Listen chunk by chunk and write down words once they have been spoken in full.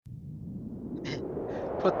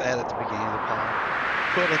Put that at the beginning of the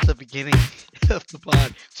pod. Put at the beginning of the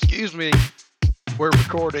pod. Excuse me. We're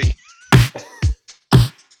recording.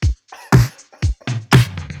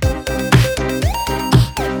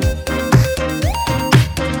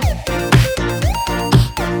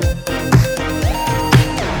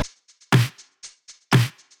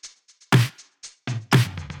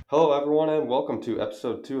 Hello, everyone, and welcome to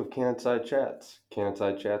episode 2 of Cannonside Chats.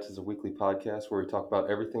 Cannonside Chats is a weekly podcast where we talk about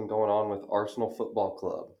everything going on with Arsenal Football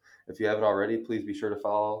Club. If you haven't already, please be sure to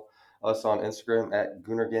follow us on Instagram at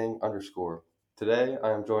GoonerGang_. Today,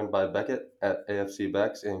 I am joined by Beckett at AFC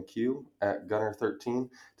Becks and Q at Gunner13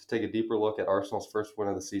 to take a deeper look at Arsenal's first win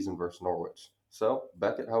of the season versus Norwich. So,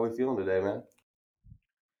 Beckett, how are we feeling today, man?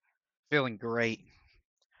 Feeling great.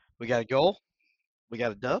 We got a goal. We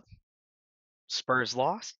got a dub. Spurs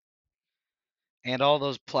lost. And all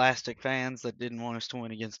those plastic fans that didn't want us to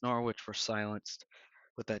win against Norwich were silenced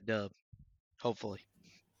with that dub. Hopefully.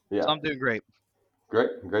 So Yeah, I'm doing great.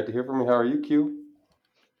 great to hear from you. How are you, Q?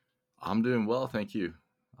 I'm doing well, thank you.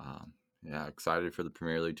 Yeah, excited for the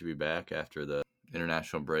Premier League to be back after the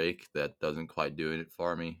international break. That doesn't quite do it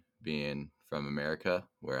for me, being from America,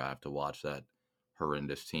 where I have to watch that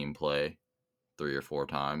horrendous team play 3 or 4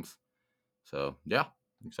 times. So, yeah,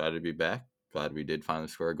 excited to be back. Glad we did finally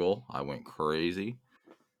score a goal. I went crazy.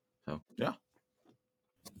 So, yeah.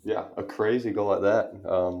 Yeah, a crazy goal at that.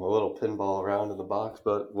 A little pinball around in the box,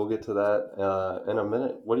 but we'll get to that in a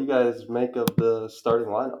minute. What do you guys make of the starting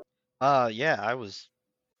lineup?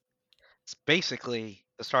 It's basically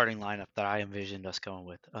the starting lineup that I envisioned us going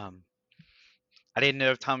with. I didn't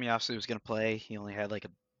know if Tomiyasu was going to play. He only had like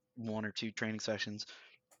 1 or 2 training sessions.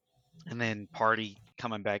 And then Party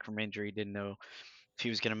coming back from injury, didn't know if he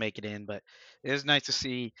was going to make it in. But it was nice to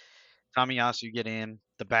see Tomiyasu get in,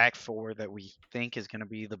 the back four that we think is going to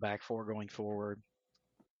be the back four going forward.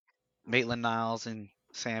 Maitland Niles and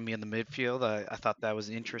Sammy in the midfield. I thought that was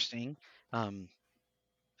interesting. Um,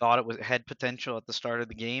 thought it had potential at the start of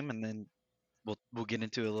the game, and then we'll get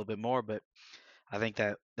into it a little bit more. But I think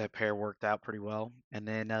that pair worked out pretty well. And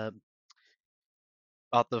then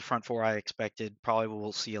about the front four, I expected probably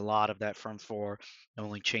we'll see a lot of that front four. The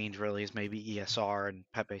only change really is maybe ESR and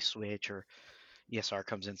Pepe switch, or ESR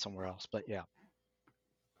comes in somewhere else. But yeah,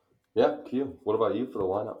 Yeah, Q. What about you for the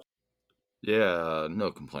lineup? Yeah, no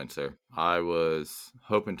complaints there. I was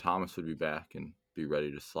hoping Thomas would be back and be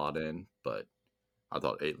ready to slot in, but I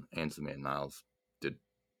thought Ansem and Niles did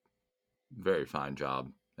very fine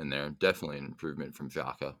job in there. Definitely an improvement from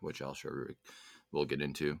Xhaka, which I'll sure we'll get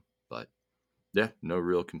into. But yeah, no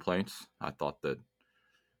real complaints. I thought that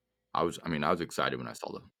I was excited when I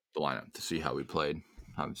saw the lineup to see how we played.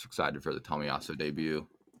 I was excited for the Tomiyasu debut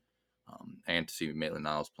and to see Maitland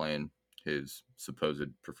Niles playing his supposed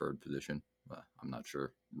preferred position. I'm not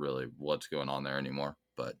sure really what's going on there anymore,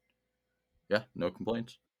 but yeah, no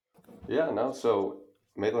complaints. Yeah, no. So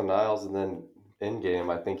Maitland Niles, and then in game,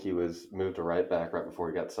 I think he was moved to right back right before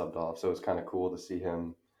he got subbed off. So it was kind of cool to see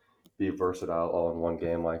him be versatile all in one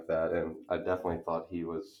game like that. And I definitely thought he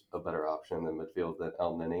was a better option in the midfield than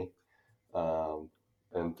El Nini. Um,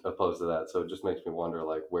 and opposed to that, so it just makes me wonder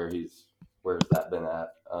like where's that been at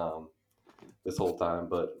this whole time.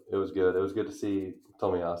 But it was good. It was good to see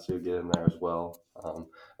Tomiyasu get in there as well.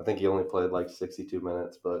 I think he only played like 62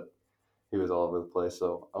 minutes, but he was all over the place.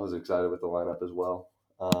 So I was excited with the lineup as well.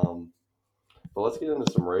 But let's get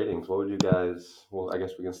into some ratings. What would you guys? Well, I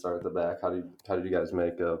guess we can start at the back. How did you guys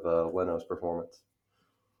make of Leno's performance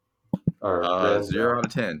or 0 out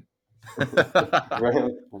of 10.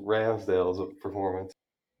 Ramsdale's performance?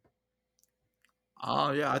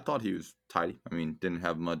 Yeah, I thought he was tidy. I mean, didn't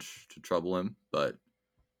have much to trouble him, but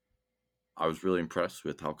I was really impressed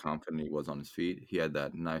with how confident he was on his feet. He had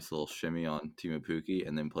that nice little shimmy on Timo Pukki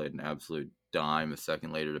and then played an absolute dime a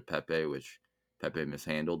second later to Pepe, which Pepe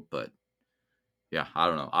mishandled. But yeah, I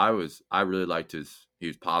don't know. I really liked he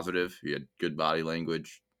was positive. He had good body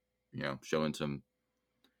language, showing some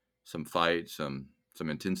fight, some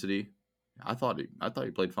intensity. I thought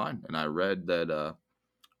he played fine. And I read that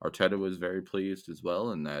Arteta was very pleased as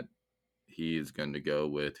well, and that he is going to go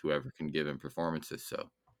with whoever can give him performances. So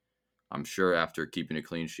I'm sure after keeping a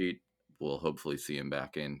clean sheet, we'll hopefully see him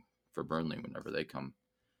back in for Burnley whenever they come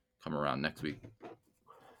around next week.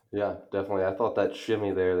 Yeah, definitely. I thought that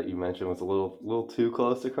shimmy there that you mentioned was a little too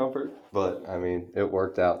close to comfort, but I mean it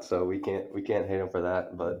worked out, so we can't hate him for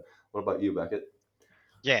that. But what about you, Beckett?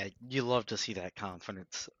 yeah, you love to see that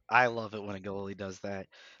confidence. I love it when a goalie does that.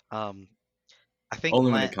 Um, I think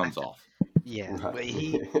Only when it comes off. yeah,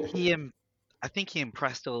 Right. but I think he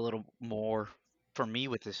impressed a little more for me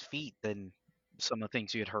with his feet than some of the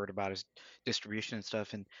things you had heard about his distribution and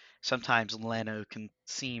stuff, and sometimes Leno can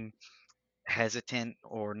seem hesitant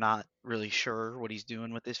or not really sure what he's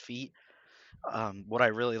doing with his feet. What I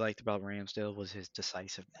really liked about Ramsdale was his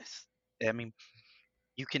decisiveness. I mean,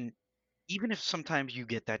 you can, even if sometimes you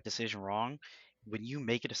get that decision wrong, when you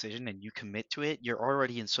make a decision and you commit to it, you're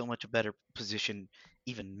already in so much a better position,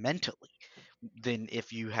 even mentally, than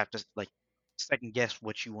if you have to like second guess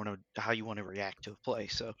what you want to, how you want to react to a play.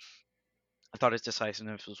 So I thought his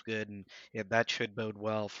decisiveness was good, and yeah, that should bode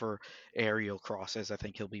well for aerial crosses. I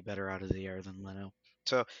think he'll be better out of the air than Leno.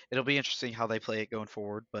 So it'll be interesting how they play it going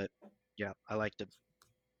forward. But yeah, I liked it.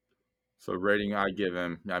 So rating I give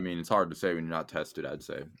him, I mean, it's hard to say when you're not tested. I'd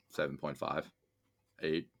say 7.5,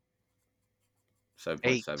 8,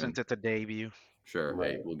 8 7.7. since it's a debut. Sure,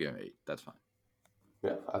 Right. 8. We'll give him 8. That's fine.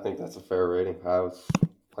 Yeah, I think that's a fair rating. I was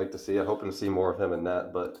like to see it, hoping to see more of him in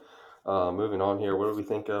that. But moving on here, what do we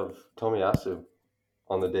think of Tomiyasu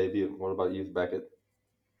on the debut? What about you, Beckett?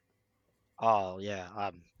 Oh yeah,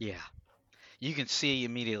 yeah. You can see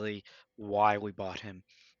immediately why we bought him.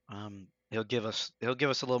 He'll give us a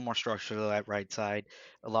little more structure to that right side.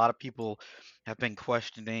 A lot of people have been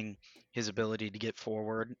questioning his ability to get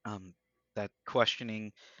forward. That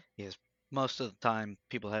questioning is most of the time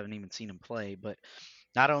people haven't even seen him play. But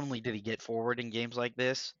not only did he get forward in games like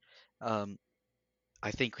this, um,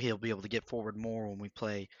 I think he'll be able to get forward more when we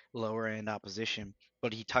play lower end opposition.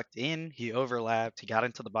 But he tucked in, he overlapped, he got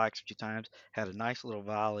into the box a few times, had a nice little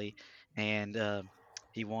volley, and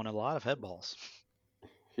he won a lot of head balls.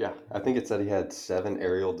 Yeah, I think it said he had 7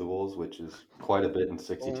 aerial duels, which is quite a bit in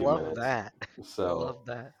 62 Love minutes. that. So, Love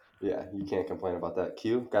that. yeah, you can't complain about that.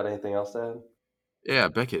 Q, got anything else to add? Yeah,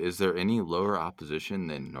 Beckett, is there any lower opposition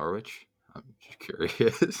than Norwich? I'm just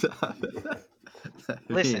curious. I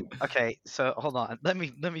Listen, mean, okay, so hold on. Let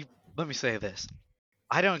me say this.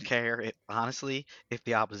 I don't care if, honestly, if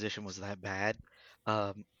the opposition was that bad.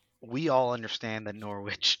 Um, we all understand that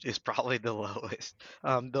Norwich is probably the lowest.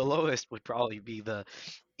 The lowest would probably be the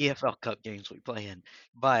EFL Cup games we play in.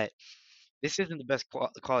 But this isn't the best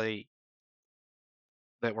quality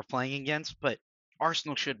that we're playing against. But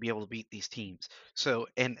Arsenal should be able to beat these teams. So,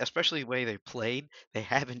 and especially the way they played, they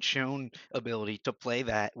haven't shown ability to play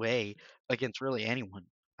that way against really anyone.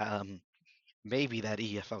 Um, maybe that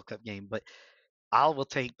EFL Cup game, but I will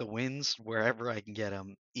take the wins wherever I can get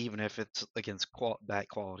them, even if it's against that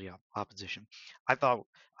quality opposition. I thought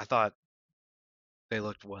I thought they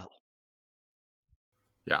looked well.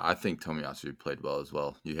 yeah, I think Tomiyasu played well as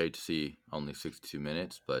well. You hate to see only 62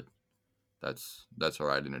 minutes, but that's all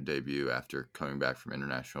right in a debut after coming back from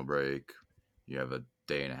international break. You have a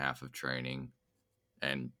day and a half of training,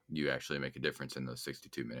 and you actually make a difference in those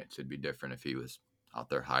 62 minutes. It'd be different if he was out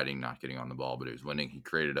there hiding, not getting on the ball, but he was winning. He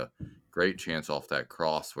created a great chance off that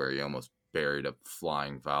cross where he almost buried a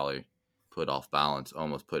flying volley, put off balance,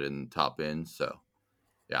 almost put it in the top end. So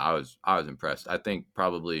yeah, I was impressed. I think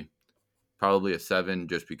probably a 7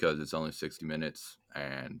 just because it's only 60 minutes,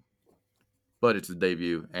 and but it's a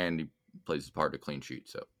debut and he plays his part to clean sheet.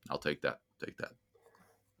 So I'll take that. Take that.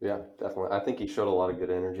 Yeah, definitely. I think he showed a lot of good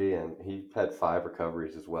energy, and he had 5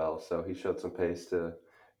 recoveries as well. So he showed some pace to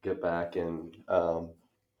get back and,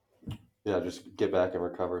 yeah, just get back and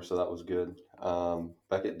recover. So that was good.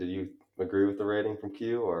 Beckett, did you agree with the rating from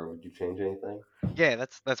Q, or would you change anything? Yeah,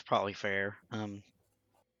 that's probably fair.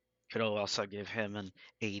 Could also give him an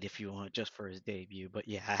 8 if you want, just for his debut. But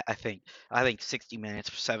yeah, I think 60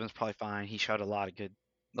 minutes, seven's probably fine. He showed a lot of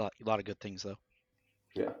good things though.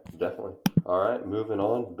 Yeah, definitely. All right, moving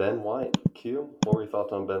on. Ben White, Q. What were your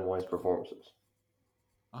thoughts on Ben White's performances?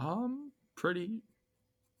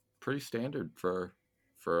 Pretty standard for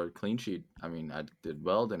a clean sheet. I mean, I did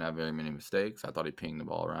well. Didn't have very many mistakes. I thought he pinged the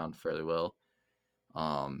ball around fairly well.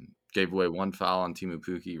 Gave away one foul on Timu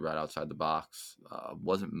Puki right outside the box.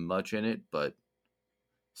 Wasn't much in it, but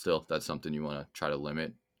still, that's something you want to try to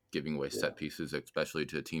limit. Giving away Yeah, set pieces, especially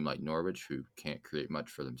to a team like Norwich, who can't create much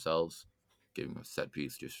for themselves. Giving a set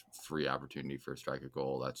piece just free opportunity for a striker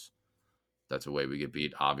goal. That's a way we get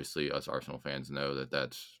beat. Obviously, us Arsenal fans know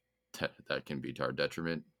that can be to our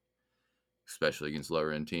detriment, especially against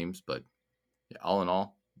lower end teams. But yeah, all in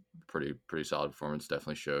all, pretty solid performance.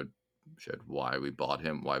 Definitely showed why we bought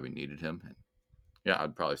him, why we needed him. And yeah,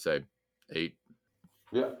 I'd probably say 8.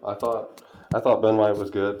 yeah. I thought Ben White was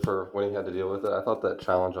good for when he had to deal with it. I thought that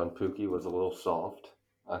challenge on Pookie was a little soft.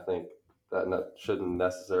 I think that shouldn't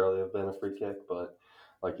necessarily have been a free kick, but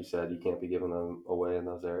like you said, you can't be giving them away in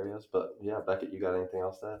those areas. But yeah, Beckett, you got anything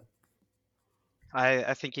else to add?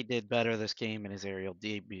 I think he did better this game in his aerial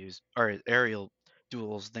debuts or his aerial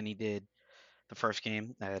duels than he did the first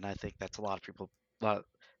game, and I think that's a lot of people. A lot.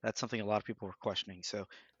 That's something a lot of people were questioning. So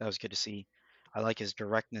that was good to see. I like his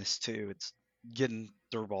directness too. It's getting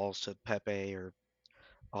through balls to Pepe or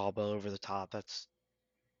Alba over the top.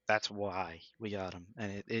 That's why we got him,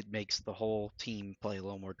 and it makes the whole team play a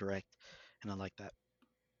little more direct, and I like that.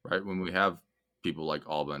 Right when we have people like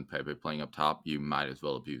Alba and Pepe playing up top, you might as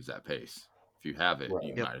well abuse that pace. If you have it, you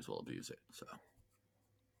Right. Yep. might as well abuse it. So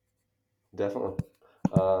Definitely.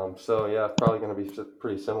 So yeah, probably going to be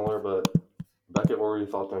pretty similar. But Beckett, what were your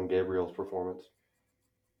thoughts on Gabriel's performance?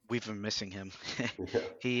 We've been missing him. Yeah,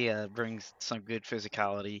 He brings some good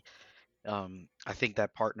physicality. I think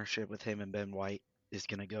that partnership with him and Ben White is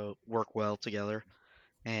going to go work well together.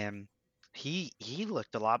 And he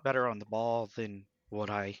looked a lot better on the ball than what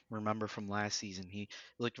I remember from last season. He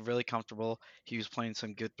looked really comfortable. He was playing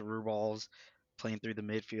some good through balls, playing through the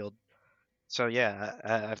midfield. So yeah,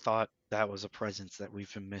 I thought that was a presence that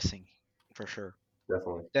we've been missing for sure.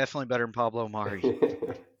 definitely. Definitely better than Pablo Mari.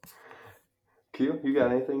 Q, you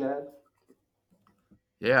got anything to add?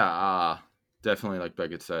 yeah, definitely like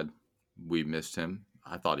Beckett said, we missed him.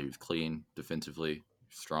 I thought he was clean defensively,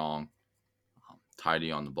 strong,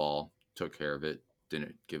 tidy on the ball, took care of it,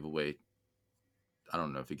 didn't give away. I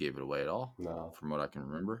don't know if he gave it away at all, No. from what I can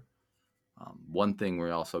remember. One thing we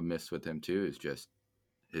also missed with him too is just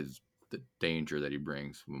his the danger that he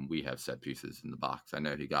brings when we have set pieces in the box. I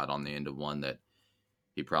know he got on the end of one that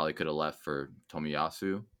he probably could have left for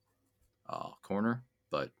Tomiyasu corner,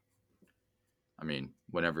 but I mean,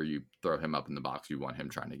 whenever you throw him up in the box, you want him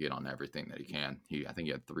trying to get on everything that he can. I think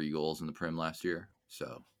he had 3 goals in the Prim last year,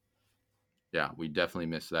 so yeah, we definitely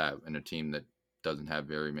miss that in a team that doesn't have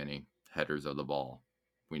very many headers of the ball.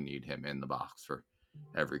 We need him in the box for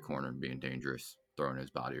every corner being dangerous, throwing his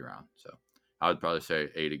body around. So I would probably say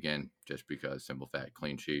 8 again, just because simple fact,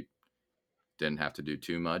 clean sheet. Didn't have to do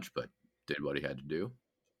too much, but did what he had to do.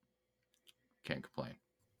 Can't complain.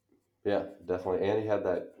 Yeah, definitely. And he had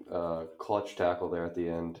that clutch tackle there at the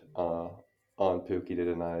end on Pookie to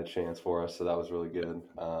deny a chance for us, so that was really good.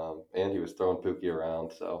 And he was throwing Pookie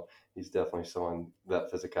around, so he's definitely showing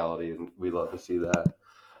that physicality, and we love to see that.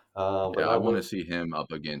 But Yeah, I now want to move. see him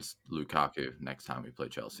up against Lukaku next time we play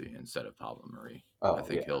Chelsea instead of Pablo Marie. I Oh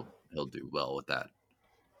think yeah, he'll do well with that.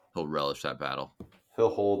 He'll relish that battle. he'll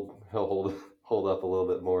hold hold up a little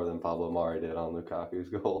bit more than Pablo Mari did on Lukaku's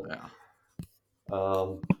goal. Yeah.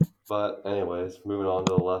 Um, but anyways, moving on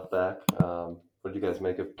to the left back. What did you guys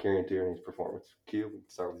make of Kieran Tierney's performance? Q, we can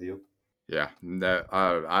start with you. Yeah, that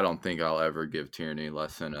I don't think I'll ever give Tierney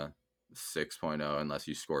less than a 6.0 unless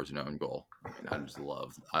he scores an own goal. I mean,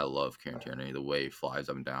 I love Kieran Tierney. The way he flies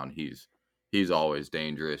up and down, he's always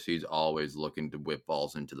dangerous. He's always looking to whip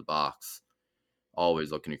balls into the box,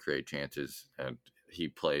 always looking to create chances, and he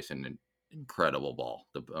plays an incredible ball.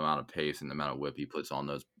 The amount of pace and the amount of whip he puts on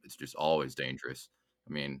those, it's just always dangerous.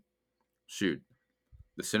 I mean, shoot,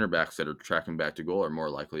 the center backs that are tracking back to goal are more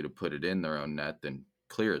likely to put it in their own net than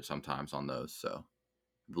clear it sometimes on those. So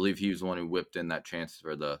I believe he was the one who whipped in that chance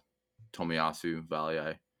for the Tomiyasu Valley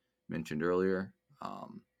I mentioned earlier.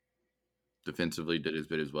 Defensively did his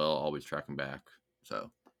bit as well, always tracking back.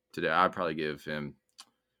 So today I'd probably give him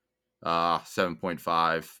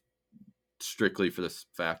 7.5 strictly for the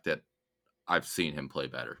fact that I've seen him play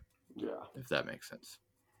better, Yeah, if that makes sense.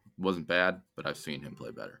 Wasn't bad, but I've seen him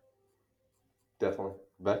play better. definitely.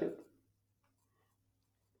 Beckett?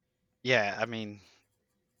 Yeah, I mean,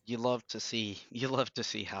 you love to see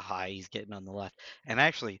how high he's getting on the left. And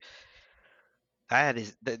actually, that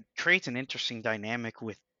creates an interesting dynamic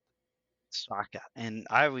with Saka. And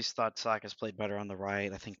I always thought Saka's played better on the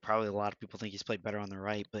right. I think probably a lot of people think he's played better on the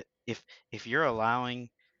right. But if you're allowing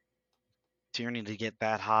Tierney to get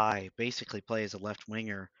that high, basically play as a left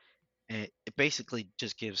winger, it basically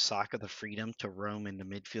just gives Saka the freedom to roam into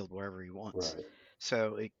midfield wherever he wants. Right.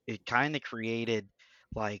 So it kind of created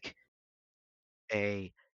like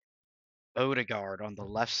a Odegaard on the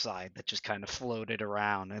left side that just kind of floated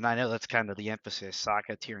around. And I know that's kind of the emphasis.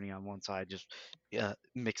 Saka, Tierney on one side, just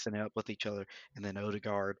mixing it up with each other, and then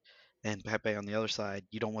Odegaard and Pepe on the other side.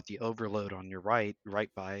 You don't want the overload on your right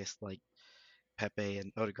bias like Pepe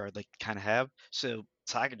and Odegaard like kind of have. So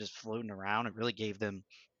Saka just floating around. It really gave them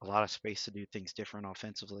a lot of space to do things different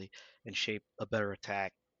offensively and shape a better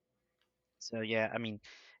attack. So yeah, I mean,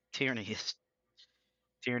 Tierney is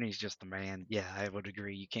Tierney's just the man. Yeah, I would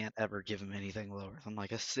agree. You can't ever give him anything lower than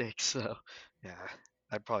like a 6. So yeah,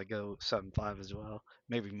 I'd probably go 7.5 as well,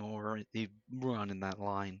 maybe more. He run in that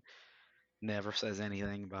line, never says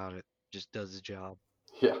anything about it, just does his job.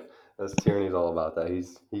 Yeah, that's Tierney's all about that.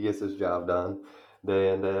 He gets his job done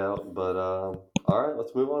day in day out. But all right,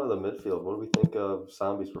 let's move on to the midfield. What do we think of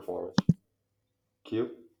Sambi's performance?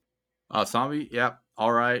 Q. Zombie, yeah,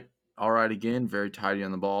 all right, again, very tidy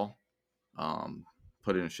on the ball.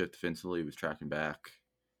 Put in a shift defensively, was tracking back.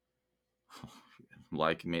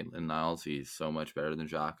 Like Maitland-Niles, he's so much better than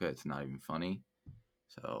Xhaka. It's not even funny.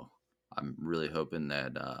 So I'm really hoping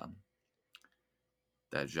that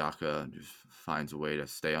that Xhaka just finds a way to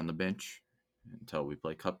stay on the bench until we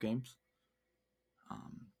play cup games.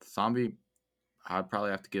 Zombie, I'd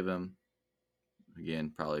probably have to give him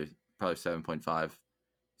again probably 7.5,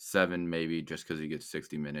 7 maybe just because he gets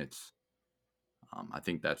 60 minutes. I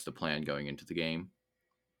think that's the plan going into the game.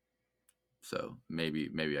 So maybe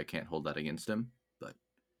I can't hold that against him, but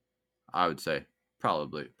I would say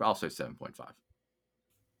probably I'll say 7.5.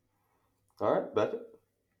 All right, Beckett.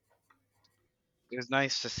 It was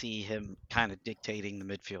nice to see him kind of dictating the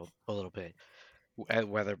midfield a little bit,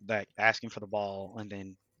 whether that asking for the ball and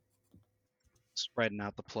then spreading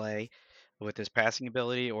out the play with his passing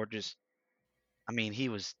ability, or just, I mean, he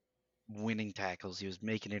was winning tackles, he was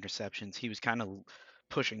making interceptions, he was kind of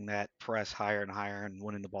pushing that press higher and higher and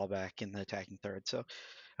winning the ball back in the attacking third. So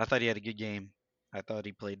I thought he had a good game. I thought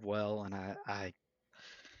he played well, and I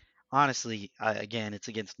honestly, again, it's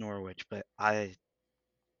against Norwich, but I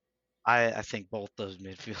think both those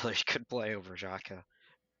midfielders could play over Xhaka.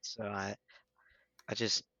 So I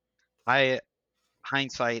just I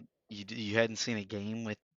hindsight, you hadn't seen a game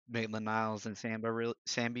with Maitland Niles and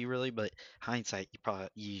Sambi really, but hindsight,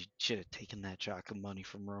 you should have taken that Xhaka money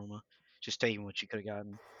from Roma, just taking what you could have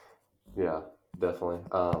gotten. Yeah, definitely.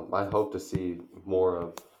 I hope to see more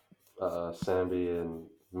of Sambi and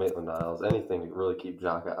Maitland Niles. Anything to really keep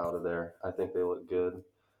Jaka out of there. I think they look good.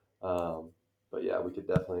 Um, but yeah, we could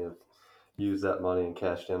definitely have used that money and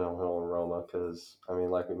cashed in on Roma because, I mean,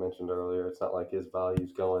 like we mentioned earlier, it's not like his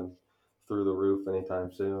value's going through the roof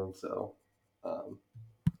anytime soon. So, um,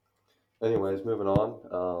 anyways, moving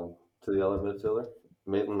on to the other midfielder,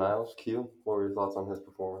 Maitland Niles. Q, what were your thoughts on his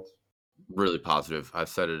performance? Really positive. I've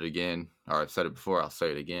said it again, or I've said it before. I'll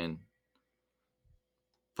say it again.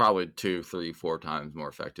 Probably 2, 3, 4 times more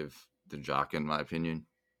effective than Jock, in my opinion.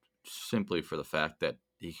 Simply for the fact that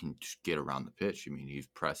he can just get around the pitch. I mean, he's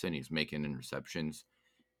pressing, he's making interceptions,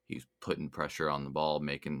 he's putting pressure on the ball,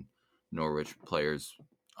 making Norwich players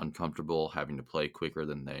uncomfortable, having to play quicker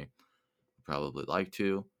than they probably like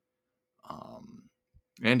to. Um,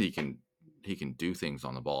 and he can do things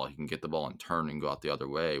on the ball. He can get the ball and turn and go out the other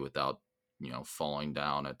way without falling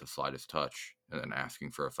down at the slightest touch and then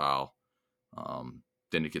asking for a foul.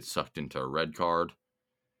 Then it gets sucked into a red card,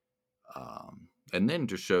 and then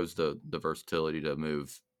just shows the versatility to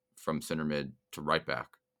move from center mid to right back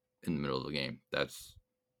in the middle of the game. That's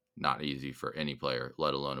not easy for any player,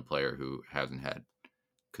 let alone a player who hasn't had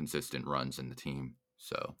consistent runs in the team.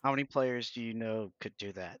 So How many players do you know could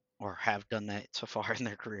do that or have done that so far in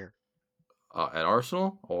their career? at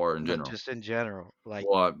Arsenal or in No, general? just in general. Like,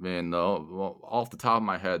 Well, I mean, though, well, off the top of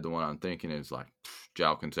my head, the one I'm thinking is like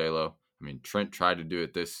João Cancelo. I mean, Trent tried to do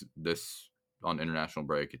it this on international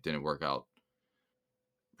break. It didn't work out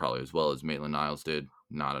probably as well as Maitland Niles did.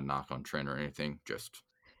 Not a knock on Trent or anything, just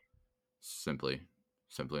simply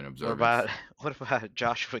an what observance. about what about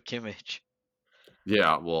Joshua Kimmich?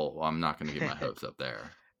 Yeah, well, I'm not going to get my hopes up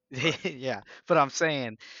there, but Yeah, but I'm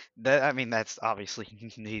saying that, I mean, that's obviously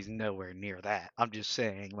he's nowhere near that. I'm just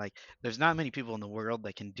saying, like, there's not many people in the world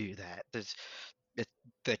that can do that. That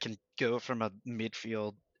that can go from a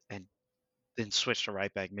midfield and then switch to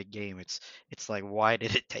right back mid game. It's like, why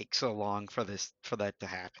did it take so long for that to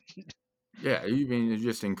happen? yeah, you mean you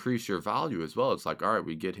just increase your value as well. It's like, all right,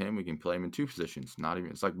 we get him, we can play him in two positions. Not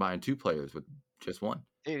even it's like buying two players with just one.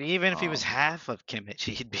 Dude, even if he was Um, half of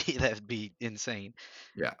Kimmich, that'd be insane.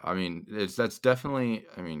 Yeah, I mean, that's definitely.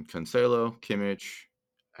 I mean, Cancelo, Kimmich,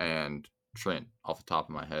 and Trent off the top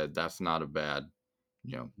of my head. That's not a bad,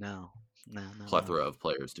 you know, No, no, no, no. plethora of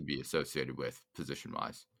players to be associated with position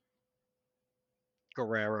wise.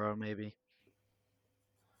 Guerrero maybe.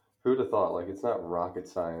 Who'd have thought? Like, it's not rocket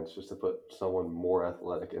science just to put someone more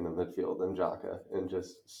athletic in the midfield than Jaka and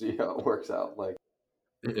just see how it works out. Like,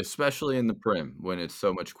 Especially in the Prem when it's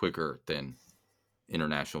so much quicker than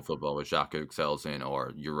international football, which Xhaka excels in,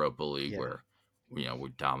 or Europa League, Yeah, where we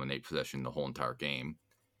dominate possession the whole entire game.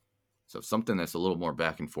 So something that's a little more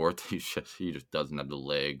back and forth, he just doesn't have the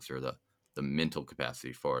legs or the mental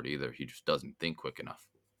capacity for it either. He just doesn't think quick enough.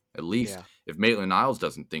 At least yeah, if Maitland Niles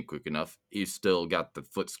doesn't think quick enough, he's still got the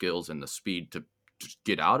foot skills and the speed to just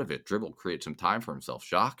get out of it, dribble, create some time for himself.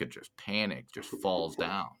 Xhaka just panics, just falls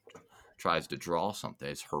down, tries to draw something.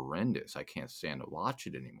 It's horrendous. I can't stand to watch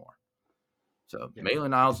it anymore. So yeah.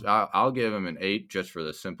 Maitland Niles, I'll give him an 8 just for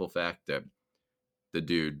the simple fact that the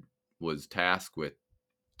dude was tasked with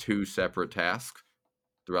two separate tasks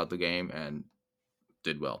throughout the game and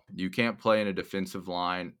did well. You can't play in a defensive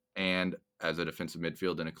line and as a defensive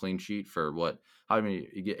midfield in a clean sheet for what? How many?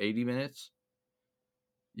 You get 80 minutes?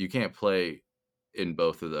 You can't play in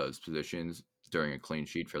both of those positions during a clean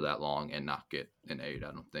sheet for that long and not get an 8,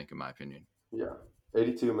 I don't think, in my opinion. Yeah,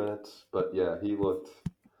 82 minutes, but yeah, he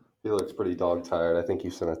looks pretty dog tired. I think you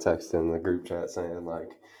sent a text in the group chat saying like,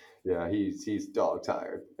 yeah, he's dog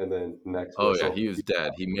tired. And then next Oh, yeah, whistle, he was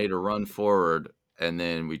dead. He made a run forward, and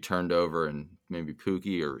then we turned over, and maybe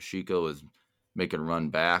Pookie or Chico was making a run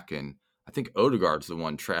back, and I think Odegaard's the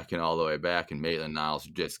one tracking all the way back, and Maitland-Niles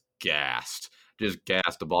just gassed. Just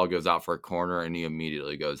gassed. The ball goes out for a corner, and he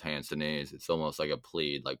immediately goes hands to knees. It's almost like a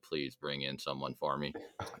plead, like, please bring in someone for me.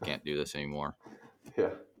 I can't do this anymore. yeah,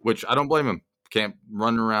 Which I don't blame him. Can't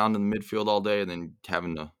run around in the midfield all day and then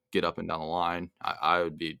having to get up and down the line. I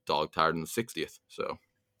would be dog tired in the 60th. So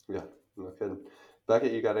yeah, no kidding.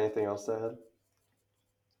 Beckett, you got anything else to add?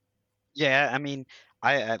 Yeah, I mean,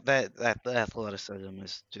 that the athleticism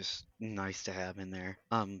is just nice to have in there.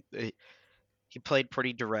 He played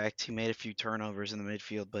pretty direct. He made a few turnovers in the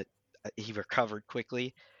midfield, but he recovered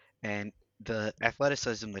quickly, and the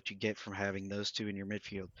athleticism that you get from having those two in your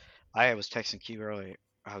midfield. I was texting Q earlier.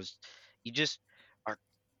 I was, you just our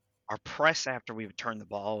our press after we would turn the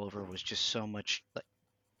ball over was just so much like,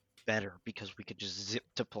 better because we could just zip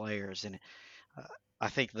to players, and uh, I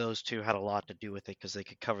think those two had a lot to do with it because they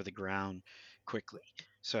could cover the ground quickly.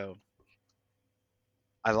 So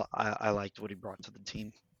I liked what he brought to the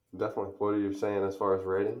team. Definitely. What are you saying as far as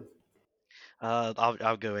rating?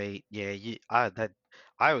 I'll go 8. Yeah,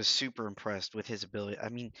 I was super impressed with his ability. I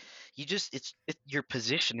mean, you just your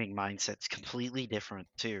positioning mindset's completely different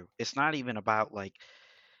too. It's not even about like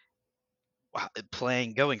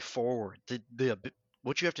playing going forward.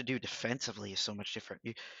 What you have to do defensively is so much different.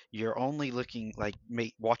 You're only looking like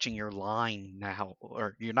watching your line now,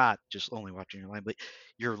 or you're not just only watching your line, but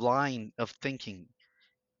your line of thinking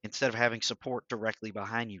instead of having support directly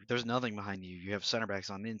behind you. There's nothing behind you. You have center backs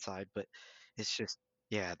on the inside, but it's just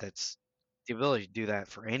yeah, that's the ability to do that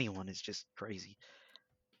for anyone is just crazy.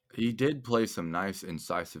 he did play some nice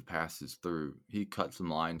incisive passes through. He cut some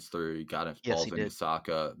lines through. He got his Yes, he balls into did.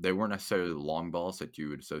 Saka. They weren't necessarily the long balls that you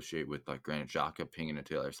would associate with like Granit Xhaka pinging it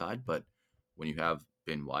to the other side, but when you have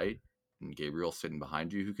Ben White and Gabriel sitting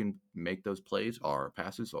behind you who can make those plays or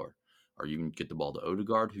passes, or you can get the ball to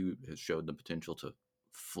Odegaard who has showed the potential to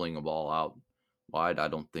fling a ball out wide. I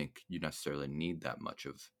don't think you necessarily need that much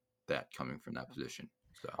of that coming from that position.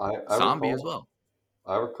 So I Zombie as recall well.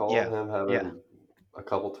 I recall Yeah, him yeah, having a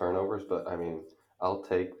couple turnovers, but I mean, I'll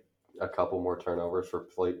take a couple more turnovers for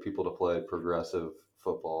people to play progressive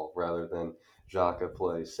football rather than Xhaka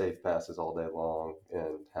play safe passes all day long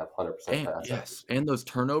and have 100% And pass yes, accuracy. and those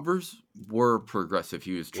turnovers were progressive.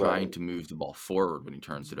 He was trying Right. to move the ball forward when he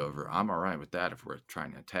turns it over. I'm all right with that if we're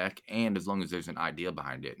trying to attack, and as long as there's an idea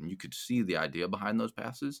behind it. And you could see the idea behind those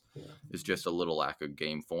passes Yeah. is just a little lack of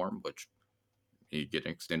game form, which you get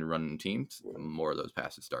an extended run in teams, the Yeah. more of those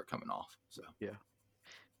passes start coming off. So yeah.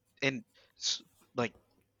 And like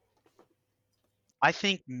I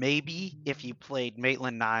think maybe if you played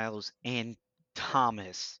Maitland Niles and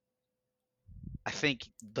Thomas, I think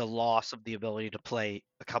the loss of the ability to play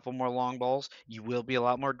a couple more long balls, you will be a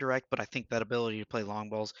lot more direct, but I think that ability to play long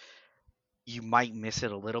balls you might miss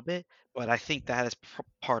it a little bit, but I think that is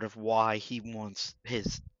part of why he wants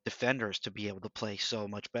his defenders to be able to play so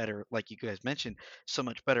much better, like you guys mentioned, so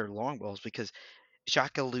much better long balls because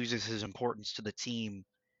Xhaka loses his importance to the team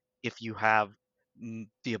if you have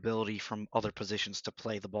the ability from other positions to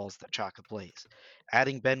play the balls that Xhaka plays.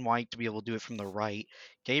 Adding Ben White to be able to do it from the right,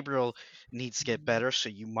 Gabriel needs to get better, so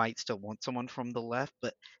you might still want someone from the left,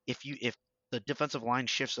 but if the defensive line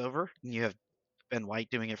shifts over and you have Ben White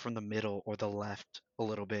doing it from the middle or the left a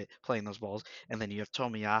little bit, playing those balls. And then you have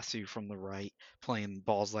Tomiyasu from the right playing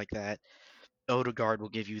balls like that. Odegaard will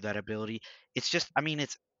give you that ability. It's just, I mean,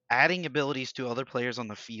 it's adding abilities to other players on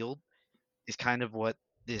the field is kind of what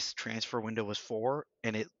this transfer window was for.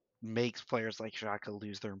 And it makes players like Xhaka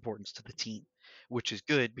lose their importance to the team, which is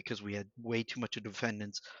good because we had way too much of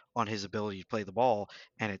dependence on his ability to play the ball.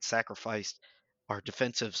 And it sacrificed our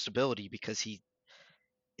defensive stability because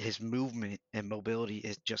his movement and mobility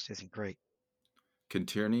is just isn't great. can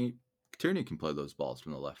Tierney can play those balls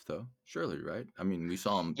from the left though, surely, right? I mean, we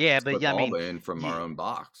saw him Yeah, but slip yeah, I mean, Alba in from our yeah, own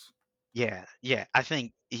box. yeah. I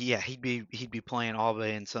think yeah, he'd be playing Alba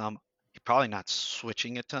in some. Probably not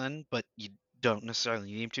switching a ton, but you don't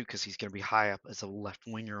necessarily need him to because he's going to be high up as a left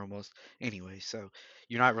winger almost anyway. So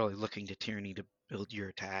you're not really looking to Tierney to build your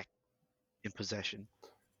attack in possession.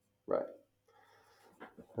 Right.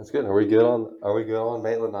 That's good. Are we good on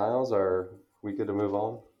Maitland Niles? Or are we good to move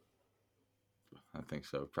on? I think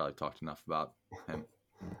so. Probably talked enough about him.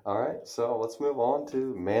 All right, so let's move on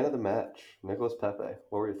to man of the match, Nicholas Pepe.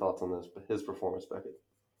 What were your thoughts on his performance, Beckett?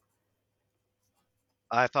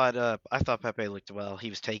 I thought Pepe looked well. He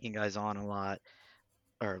was taking guys on a lot,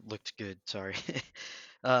 or looked good. Sorry.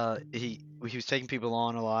 He was taking people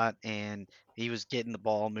on a lot, and he was getting the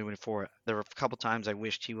ball moving forward. There were a couple times I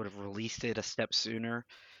wished he would have released it a step sooner,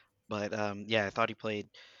 but yeah, I thought he played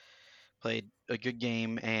a good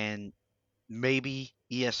game, and maybe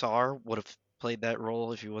ESR would have played that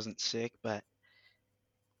role if he wasn't sick, but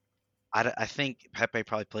I think Pepe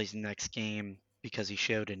probably plays the next game because he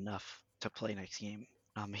showed enough to play next game.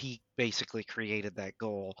 He basically created that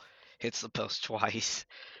goal, hits the post twice,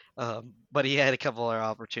 but he had a couple other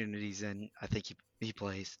opportunities, and I think he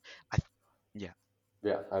plays. I yeah.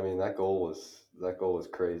 Yeah, I mean that goal was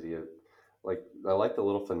crazy. I like the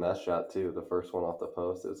little finesse shot too. The first one off the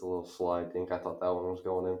post, it was a little slide dink. I thought that one was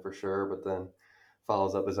going in for sure, but then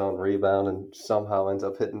follows up his own rebound and somehow ends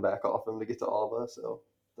up hitting back off him to get to Alba. So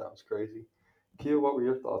that was crazy. Q, what were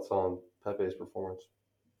your thoughts on Pepe's performance?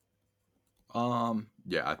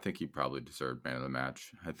 Yeah, I think he probably deserved man of the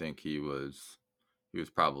match. I think he was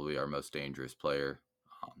probably our most dangerous player.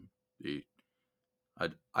 He,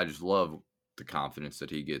 I just love the confidence that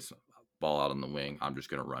he gets. Ball out on the wing. I'm just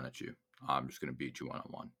gonna run at you. I'm just gonna beat you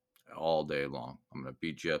 1-on-1 all day long. I'm gonna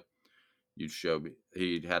beat you. You show me.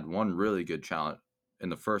 He had one really good challenge in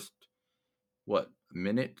the first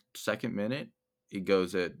second minute. He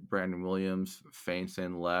goes at Brandon Williams, feints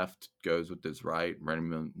in left, goes with his right.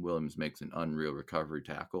 Brandon Williams makes an unreal recovery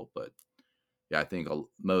tackle. But yeah, I think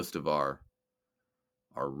most of our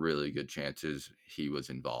really good chances, he was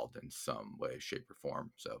involved in some way, shape, or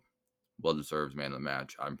form. So well deserved man of the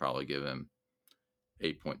match. I'm probably give him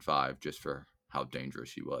 8.5 just for how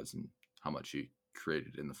dangerous he was and how much he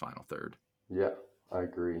created in the final third. Yeah, I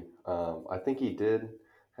agree. I think he did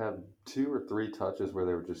have two or three touches where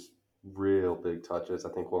they were just real big touches. I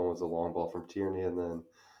think one was a long ball from Tierney, and then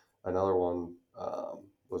another one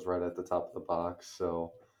was right at the top of the box.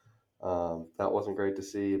 So that wasn't great to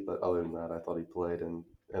see. But other than that, I thought he played and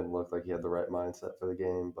looked like he had the right mindset for the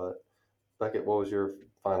game. But Beckett, what was your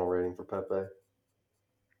final rating for Pepe?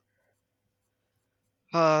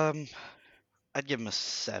 Um, I'd give him a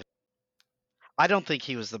 7. I don't think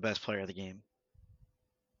he was the best player of the game.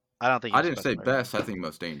 I don't think he I was the didn't best say player of the game. best, I think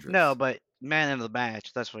most No, dangerous. but man of the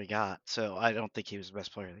match, that's what he got. So I don't think he was the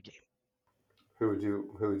best player of the game. Who would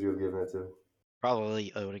you have given it to?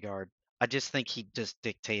 Probably Odegaard. I just think he just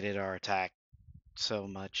dictated our attack so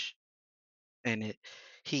much, and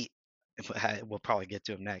he we'll probably get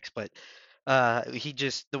to him next, but he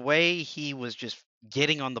just the way he was just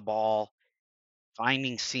getting on the ball,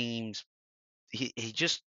 finding seams. He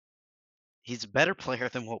just he's a better player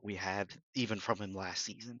than what we had even from him last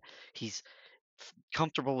season. He's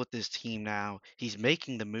comfortable with this team now. He's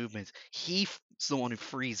making the movements. He's the one who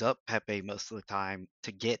frees up Pepe most of the time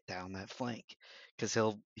to get down that flank because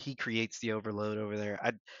he creates the overload over there.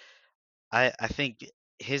 I think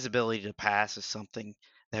his ability to pass is something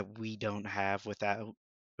that we don't have without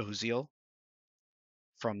Ozil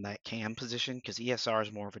from that cam position because ESR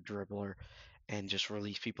is more of a dribbler and just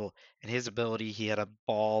release people. And his ability, he had a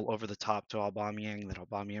ball over the top to Aubameyang that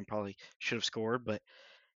Aubameyang probably should have scored, but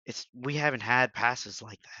we haven't had passes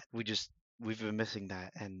like that. We've been missing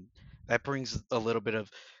that, and that brings a little bit of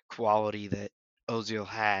quality that Ozil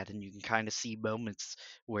had, and you can kind of see moments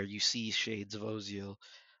where you see shades of Ozil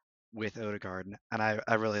with Odegaard, and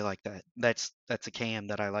I really like that. That's a cam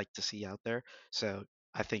that I like to see out there. So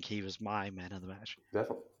I think he was my man of the match.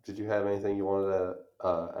 Definitely. Did you have anything you wanted to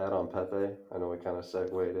add on Pepe? I know we kind of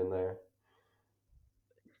segued in there.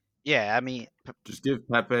 Yeah, I mean, Just give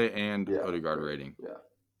Pepe and Yeah, Odegaard a great. rating. Yeah.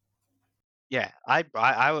 yeah,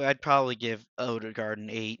 I'd probably give Odegaard an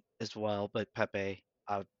 8 as well, but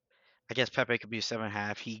I guess Pepe could be a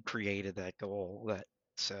 7.5. He created that goal,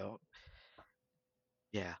 so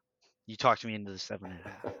yeah. You talked me into the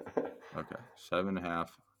 7.5. Okay, 7.5.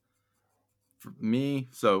 For me,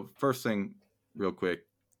 so first thing, real quick,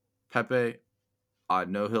 Pepe, I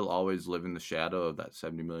know he'll always live in the shadow of that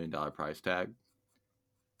 $70 million price tag,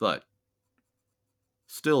 but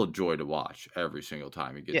still a joy to watch every single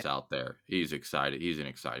time he Yeah, gets out there. He's excited. He's an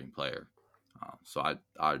exciting player. So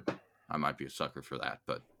I might be a sucker for that,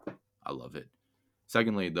 but I love it.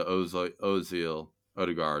 Secondly, the Ozil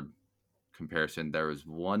Odegaard comparison. There was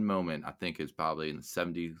one moment, I think is probably in the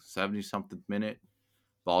 70 something minute.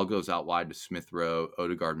 Ball goes out wide to Smith Rowe.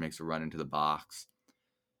 Odegaard makes a run into the box.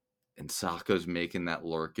 And Saka's making that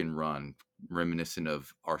lurk and run, reminiscent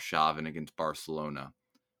of Arshavin against Barcelona.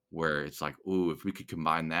 where it's like, ooh, if we could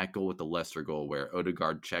combine that goal with the Leicester goal where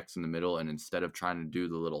Odegaard checks in the middle and instead of trying to do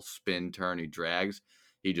the little spin turn he drags,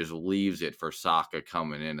 he just leaves it for Saka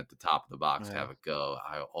coming in at the top of the box to Yeah. have a go.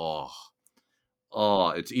 Oh,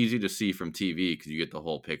 it's easy to see from TV because you get the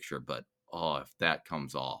whole picture, but if that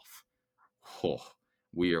comes off, oh,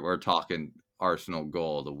 we're talking Arsenal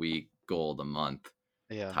goal of the week, goal of the month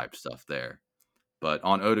Yeah. type stuff there. But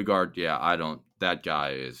on Odegaard, yeah, I don't. That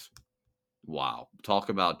guy is wow. Talk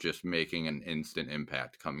about just making an instant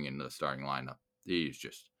impact coming into the starting lineup. He's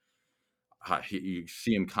just you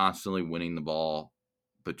see him constantly winning the ball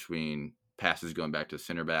between passes going back to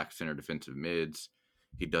center back, center defensive mids.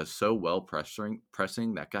 He does so well pressing.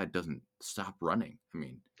 That guy doesn't stop running. I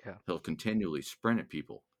mean, Yeah. he'll continually sprint at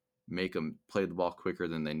people, make them play the ball quicker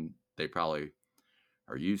than they probably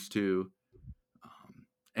are used to,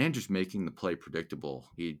 and just making the play predictable.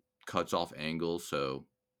 He cuts off angles so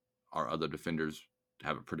our other defenders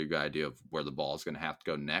have a pretty good idea of where the ball is going to have to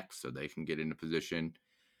go next, so they can get into position.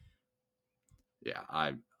 Yeah,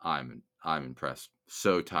 I'm impressed.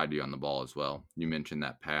 So tidy on the ball as well. You mentioned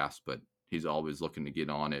that pass, but he's always looking to get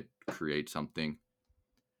on it, create something.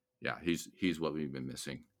 Yeah, he's what we've been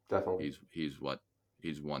missing. Definitely.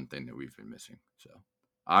 He's one thing that we've been missing. So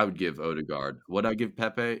I would give Odegaard. What I give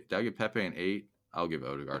Pepe? Did I give Pepe an 8? I'll give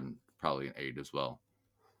Odegaard probably an 8 as well.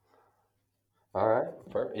 All right.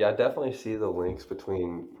 Perfect. Yeah, I definitely see the links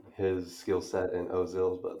between his skill set and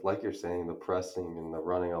Ozil's, but like you're saying, the pressing and the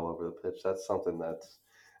running all over the pitch, that's something that's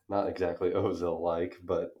not exactly Ozil like,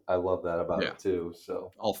 but I love that about Yeah, it too.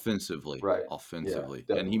 So, offensively, right. Yeah, offensively,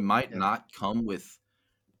 and he definitely. might Yeah. not come with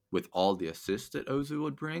all the assists that Ozil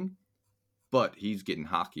would bring, but he's getting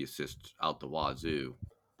hockey assists out the wazoo.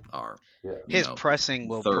 Are Yeah. you His know pressing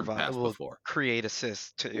will third provide pass will before? create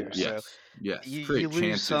assists too. Yeah. So Yes, you create lose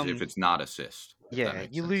chances if some. it's not assist. If that Yeah,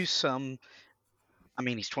 makes you sense. lose some. I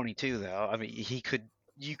mean, he's 22 though. I mean, he could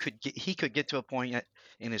get to a point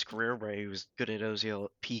in his career where he was good at Ozil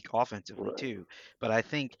at peak offensively Right. too. But I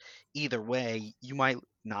think either way, you might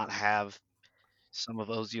not have some of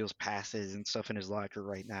Ozil's passes and stuff in his locker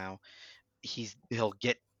right now. He'll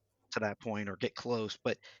get to that point or get close,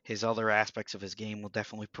 but his other aspects of his game will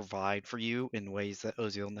definitely provide for you in ways that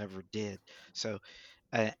Ozil never did. So,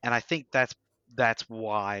 and I think that's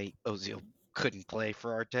why Ozil couldn't play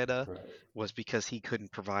for Arteta Right. was because he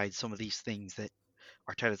couldn't provide some of these things that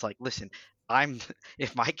Arteta's like, listen, I'm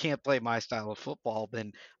if I can't play my style of football,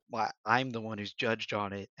 then I'm the one who's judged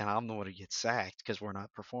on it, and I'm the one who gets sacked because we're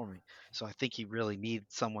not performing. So I think he really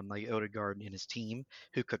needs someone like Odegaard in his team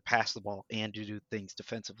who could pass the ball and do things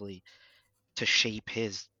defensively to shape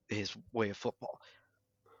his way of football.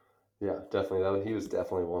 Yeah, definitely. He was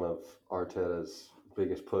definitely one of Arteta's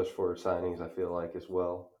biggest push for signings, I feel like, as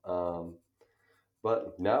well.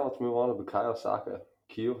 But now let's move on to Bukayo Saka.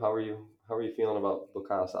 Q, how are you? How are you feeling about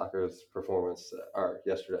Bukayo Saka's performance or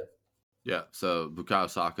yesterday? Yeah. So Bukayo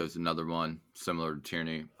Saka is another one similar to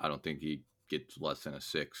Tierney. I don't think he gets less than a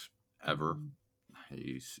 6 ever.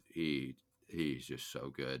 He's just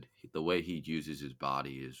so good. The way he uses his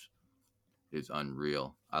body is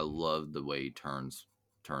unreal. I love the way he turns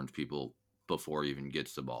people before he even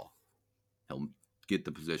gets the ball. He'll get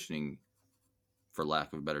the positioning, for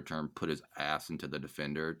lack of a better term, put his ass into the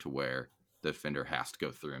defender to where the defender has to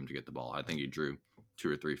go through him to get the ball. I think he drew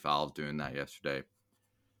 2 or 3 fouls doing that yesterday.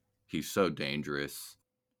 He's so dangerous.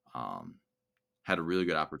 Um, had a really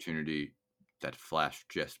good opportunity that flashed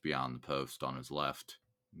just beyond the post on his left,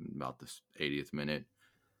 about the 80th minute.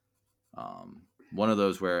 One of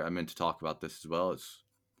those where I meant to talk about this as well is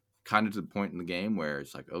kind of to the point in the game where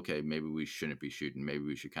it's like, okay, maybe we shouldn't be shooting. Maybe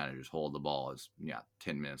we should kind of just hold the ball. As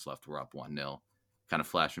 10 minutes left, we're up 1-0. Kind of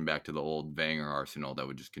flashing back to the old Wenger Arsenal that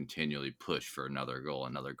would just continually push for another goal,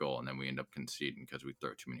 and then we end up conceding because we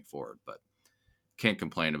throw too many forward. But can't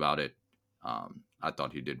complain about it. I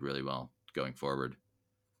thought he did really well going forward.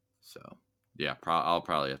 So yeah, I'll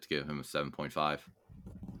probably have to give him a 7.5.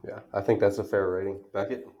 Yeah, I think that's a fair rating.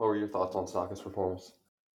 Beckett, what were your thoughts on Saka's performance?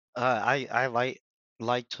 I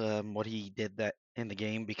liked what he did that in the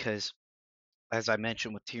game because, as I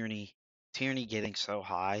mentioned with Tierney getting so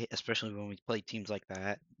high, especially when we play teams like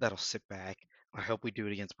that, that'll sit back. I hope we do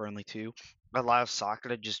it against Burnley too. Allows Saka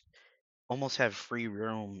to just almost have free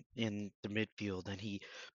roam in the midfield, and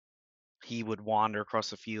he would wander across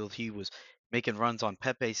the field. He was making runs on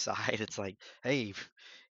Pepe's side. It's like, hey,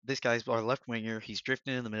 this guy's our left winger. He's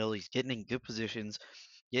drifting in the middle. He's getting in good positions,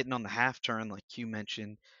 getting on the half turn, like you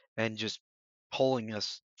mentioned, and just pulling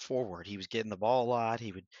us forward. He was getting the ball a lot.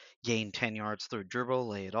 He would gain 10 yards through a dribble,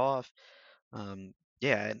 lay it off.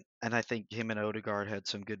 Yeah, and I think him and Odegaard had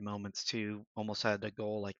some good moments too. Almost had a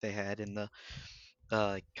goal like they had in the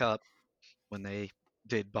Cup when they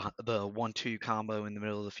did the 1-2 combo in the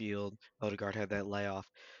middle of the field. Odegaard had that layoff,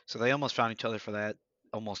 so they almost found each other for that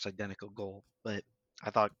almost identical goal. But I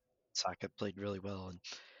thought Saka played really well, and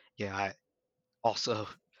yeah, I also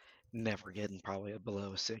never getting probably a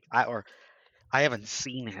below a 6. I haven't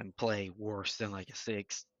seen him play worse than like a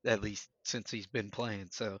 6 at least since he's been playing.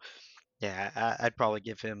 So yeah, I'd probably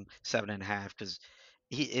give him 7.5 because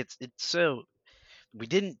it's so we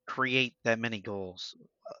didn't create that many goals.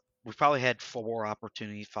 We probably had 4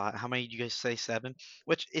 opportunities. 5. How many did you guys say? 7,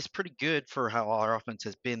 which is pretty good for how our offense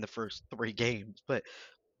has been the first 3 games. But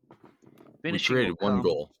We finishing will created one come.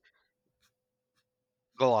 goal,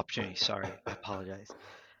 Goal opportunity. Sorry, I apologize.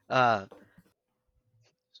 Uh,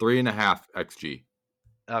 3.5 xg,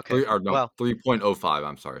 okay. no, Well, 3.05.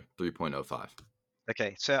 I'm sorry, 3.05.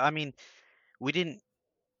 okay. So I mean, we didn't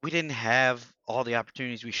we didn't have all the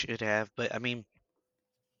opportunities we should have, but I mean,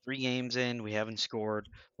 3 games in, we haven't scored.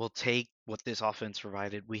 We'll take what this offense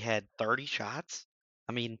provided. We had 30 shots.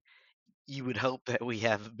 I mean, you would hope that we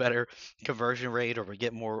have a better conversion rate or we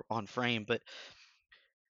get more on frame, but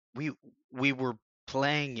we we were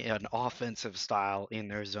playing an offensive style in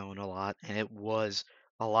their zone a lot, and it was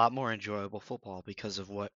a lot more enjoyable football because of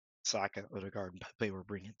what Saka, Odegaard, and Pepe were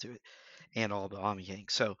bringing to it, and all the Aubameyang.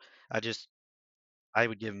 So I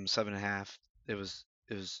would give them 7.5. It was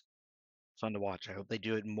fun to watch. I hope they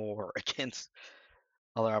do it more against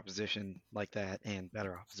other opposition like that and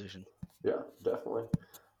better opposition. Yeah, definitely.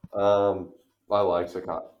 Um, I like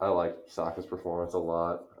Saka's performance a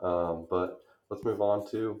lot. But let's move on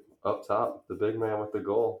to up top, the big man with the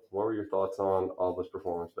goal. What were your thoughts on Alba's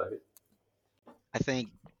performance, Becky? I think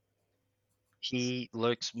he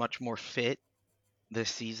looks much more fit this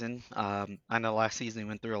season. I know last season he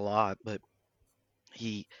went through a lot, but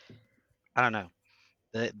he, I don't know,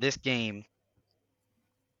 this game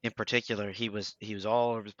in particular, he was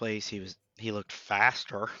all over the place. He looked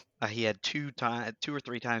faster. He had 2 or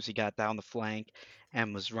 3 times he got down the flank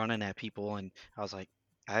and was running at people, and I was like,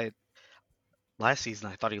 I last season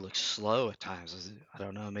I thought he looked slow at times. I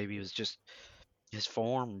don't know, maybe it was just his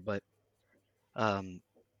form, but um,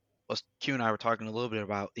 was Q and I were talking a little bit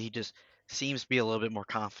about he just seems to be a little bit more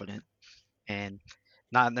confident and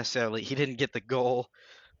not necessarily he didn't get the goal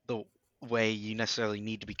the way you necessarily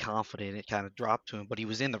need to be confident. It kind of dropped to him, but he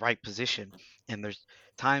was in the right position. And there's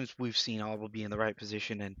times we've seen Alba be in the right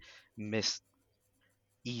position and miss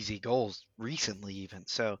easy goals recently, even.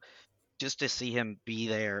 So just to see him be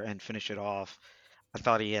there and finish it off, I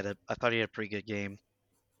thought he had a pretty good game.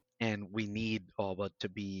 And we need Alba to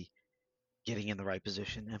be getting in the right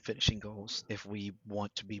position and finishing goals if we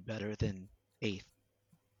want to be better than eighth.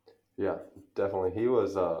 Yeah, definitely. He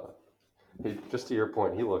just to your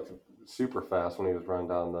point, he looked super fast when he was running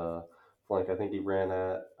down the flank. I think he ran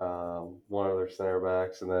at one of their center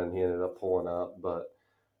backs, and then he ended up pulling up. But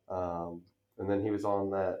and then he was on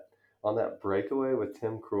that breakaway with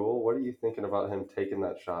Tim Krul. What are you thinking about him taking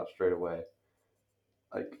that shot straight away?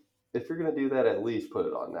 Like, if you're gonna do that, at least put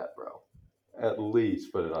it on net, bro. At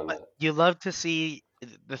least put it on But net. you love to see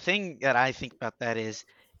the thing that I think about that is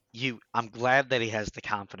I'm glad that he has the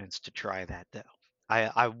confidence to try that though.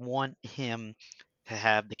 I want him to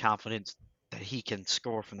have the confidence that he can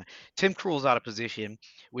score from that. Tim Krul's out of position.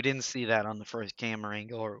 We didn't see that on the first camera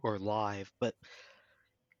angle or live, but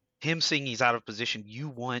him seeing he's out of position, you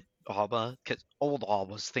want Alba because old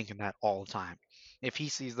Alba's thinking that all the time. If he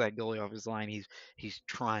sees that goalie off his line, he's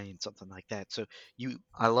trying something like that. So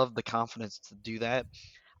I love the confidence to do that.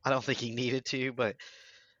 I don't think he needed to, but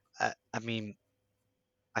I mean,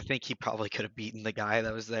 I think he probably could have beaten the guy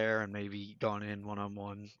that was there and maybe gone in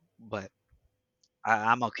 1-on-1. But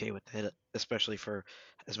I'm okay with it, especially for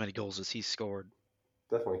as many goals as he scored.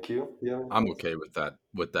 Definitely. Q. Do you have any I'm thoughts? okay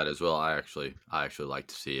with that as well. I actually like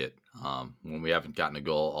to see it. When we haven't gotten a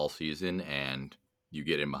goal all season, and you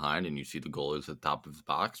get in behind and you see the goal is at the top of the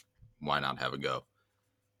box, why not have a go?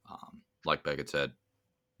 Like Beckett said,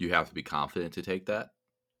 you have to be confident to take that.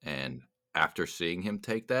 And after seeing him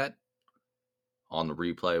take that on the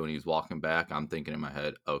replay when he was walking back, I'm thinking in my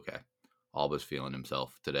head, okay, Alba's feeling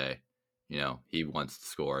himself today. He wants to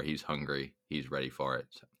score. He's hungry. He's ready for it.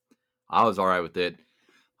 So I was all right with it.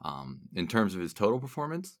 In terms of his total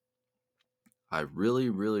performance, I really,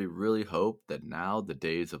 really, really hope that now the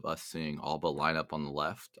days of us seeing Alba line up on the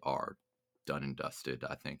left are done and dusted.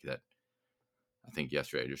 I think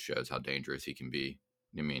yesterday just shows how dangerous he can be.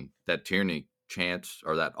 I mean, that Tierney chance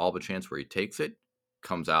or that Alba chance where he takes it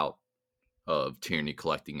comes out of Tierney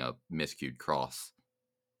collecting a miscued cross.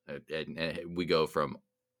 And we go from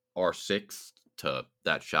R6 to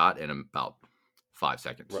that shot in about 5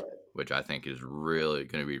 seconds, Right. which I think is really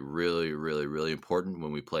going to be really, really, really important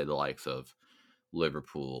when we play the likes of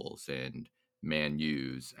Liverpool's and Man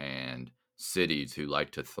U's and cities who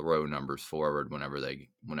like to throw numbers forward whenever they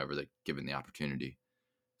given the opportunity.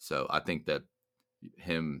 So I think that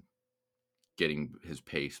him getting his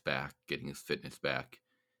pace back, getting his fitness back,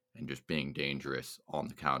 and just being dangerous on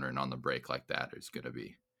the counter and on the break like that is going to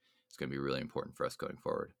be really important for us going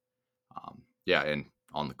forward. Yeah, and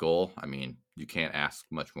on the goal, I mean, you can't ask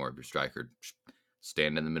much more of your striker.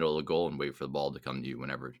 Stand in the middle of the goal and wait for the ball to come to you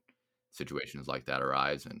whenever situations like that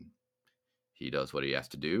arise, and he does what he has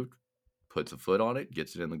to do, puts a foot on it,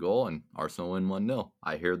 gets it in the goal, and Arsenal win 1-0.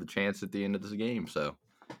 I hear the chants at the end of this game, so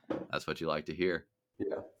that's what you like to hear.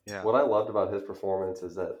 Yeah. Yeah. What I loved about his performance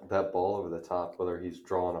is that ball over the top, whether he's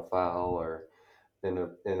drawing a foul or ended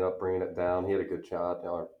up bringing it down. He had a good shot.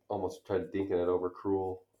 Almost tried dinking it over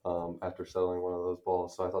Cruel after settling one of those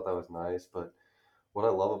balls. So I thought that was nice. But what I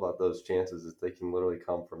love about those chances is they can literally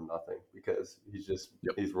come from nothing because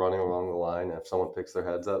Yep. he's running along the line, and if someone picks their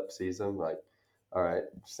heads up, sees him, like, all right,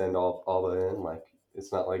 send all that in. Like,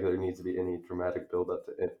 it's not like there needs to be any dramatic build up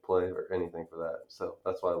to play or anything for that. So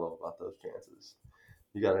that's what I love about those chances.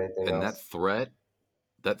 You got anything And else?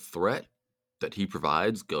 that threat that he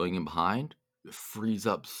provides going in behind frees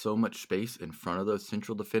up so much space in front of those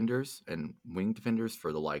central defenders and wing defenders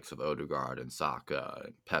for the likes of Odegaard and Saka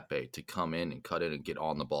and Pepe to come in and cut in and get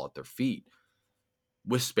on the ball at their feet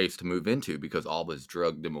with space to move into because Alba's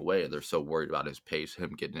drugged them away. They're so worried about his pace,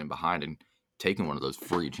 him getting in behind and taking one of those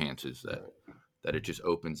free chances Right. that it just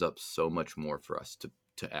opens up so much more for us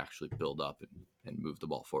to actually build up and move the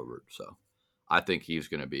ball forward. So I think he's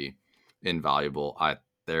going to be invaluable.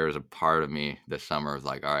 There's a part of me this summer was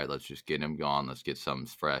like, all right, let's just get him gone. Let's get something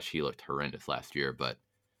fresh. He looked horrendous last year, but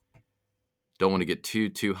don't want to get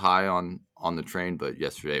too high on the train. But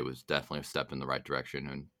yesterday was definitely a step in the right direction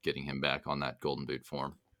and getting him back on that golden boot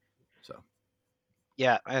form. So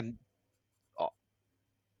Yeah, and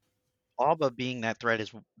Alba being that threat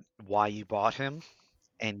is why you bought him,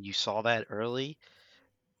 and you saw that early.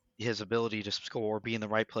 His ability to score, be in the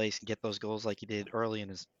right place, and get those goals like he did early in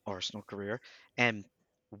his Arsenal career. And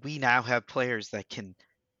we now have players that can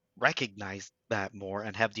recognize that more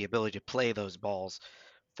and have the ability to play those balls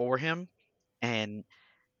for him. And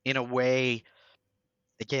in a way,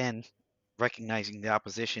 again, recognizing the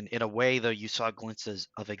opposition, in a way, though, you saw glimpses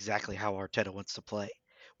of exactly how Arteta wants to play.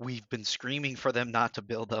 We've been screaming for them not to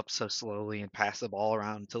build up so slowly and pass the ball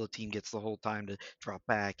around until the team gets the whole time to drop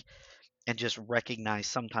back and just recognize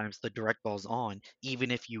sometimes the direct ball's on. Even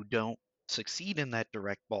if you don't succeed in that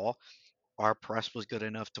direct ball, our press was good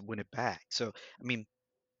enough to win it back. So, I mean,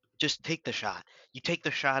 just take the shot. You take the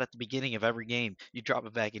shot at the beginning of every game, you drop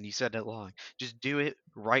it back and you send it long. Just do it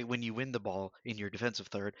right when you win the ball in your defensive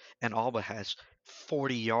third, and Alba has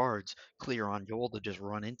 40 yards clear on goal to just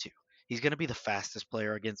run into. He's going to be the fastest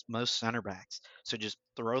player against most center backs. So just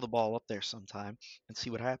throw the ball up there sometime and see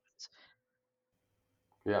what happens.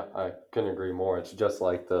 Yeah, I couldn't agree more. It's just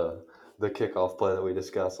like the kickoff play that we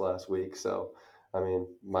discussed last week. So, I mean,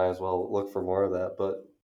 might as well look for more of that. But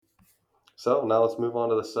so now let's move on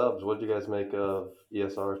to the subs. What did you guys make of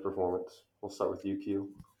ESR's performance? We'll start with you,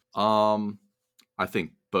 Q. um, I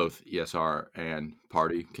think both ESR and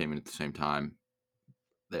Party came in at the same time.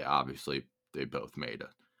 They both made a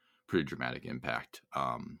pretty dramatic impact.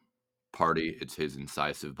 Party, it's his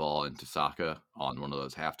incisive ball into Saka on one of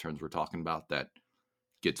those half turns we're talking about that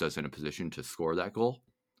gets us in a position to score that goal.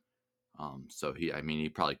 So he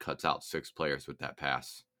probably cuts out 6 players with that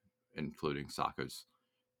pass, including Saka's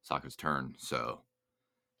turn. So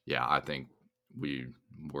yeah, I think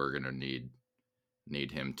we're gonna need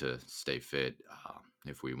him to stay fit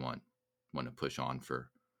if we want to push on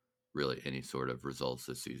for really any sort of results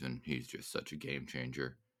this season. He's just such a game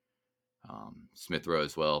changer. Smith Rowe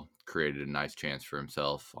as well created a nice chance for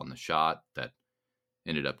himself on the shot that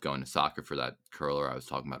ended up going to Saka for that curler I was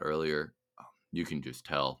talking about earlier. You can just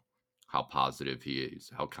tell how positive he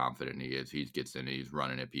is, how confident he is. He gets in, he's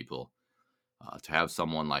running at people. To have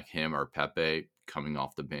someone like him or Pepe coming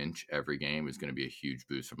off the bench every game is going to be a huge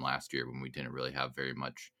boost from last year when we didn't really have very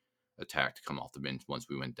much attack to come off the bench once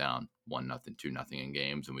we went down 1-0, 2-0 in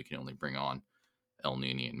games, and we can only bring on El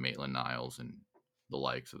Nini and Maitland-Niles and the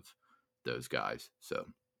likes of those guys. So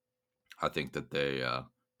I think that they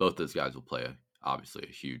both those guys will play obviously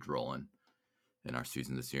a huge role in our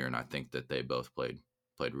season this year, and I think that they both played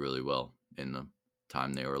really well in the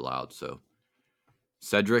time they were allowed. So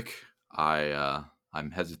Cedric,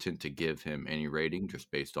 I'm hesitant to give him any rating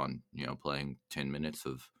just based on playing 10 minutes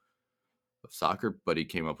of soccer, but he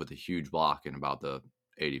came up with a huge block in about the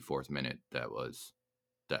 84th minute that was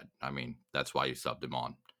That I mean, that's why you subbed him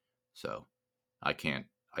on. So I can't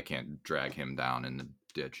drag him down in the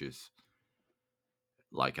ditches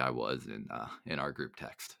like I was in our group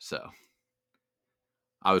text. So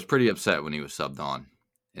I was pretty upset when he was subbed on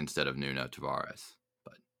instead of Nuno Tavares.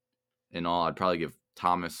 But in all, I'd probably give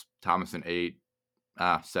Thomas an 8,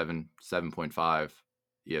 7.5, ESR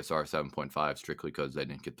 7.5, strictly because they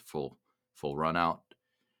didn't get the full run out.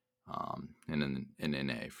 And then an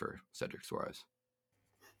NA for Cedric Suarez.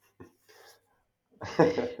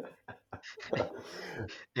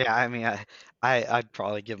 Yeah, I mean, I'd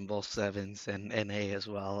probably give them both sevens and an A as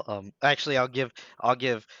well. Actually, I'll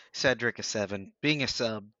give Cedric a 7. Being a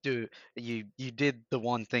sub, you did the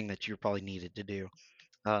one thing that you probably needed to do.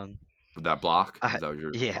 Um, With that block, I is that what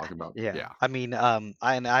you're yeah, talking about? yeah. Yeah. I mean,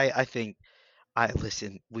 I think I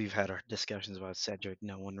listen. We've had our discussions about Cedric.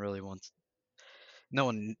 No one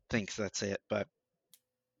thinks that's it, but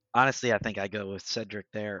honestly, I think I go with Cedric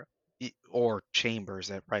there, or Chambers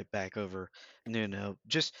at right back over Nuno,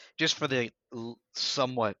 just for the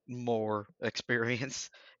somewhat more experience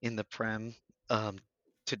in the Prem, um,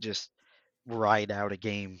 to just ride out a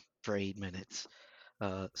game for 8 minutes.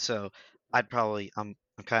 So I'm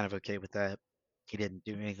kind of okay with that. He didn't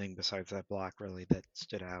do anything besides that block really that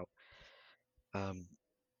stood out. Um,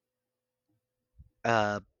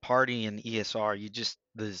 Party and ESR,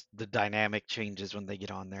 the dynamic changes when they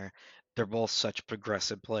get on there. They're both such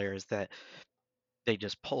progressive players that they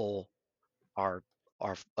just pull our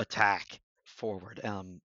attack forward. I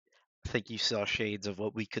think you saw shades of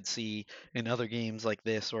what we could see in other games like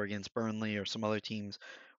this or against Burnley or some other teams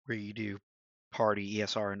where you do Party,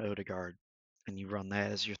 ESR, and Odegaard, and you run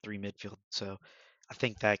that as your three midfield. So I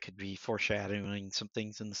think that could be foreshadowing some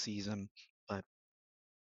things in the season. But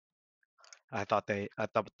I thought they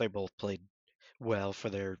both played well for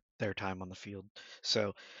their time on the field.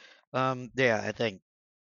 So yeah, I think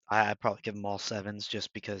I'd probably give them all sevens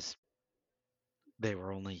just because they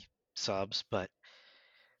were only subs, but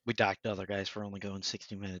we docked other guys for only going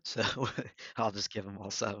 60 minutes, so I'll just give them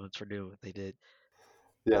all sevens for doing what they did.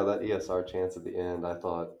 Yeah, that ESR chance at the end, I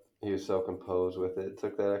thought he was so composed with it.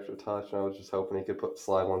 Took that extra touch, and I was just hoping he could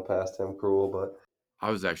slide one past him, Cruel. But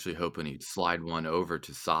I was actually hoping he'd slide one over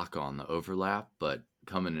to Saka on the overlap, but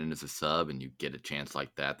coming in as a sub and you get a chance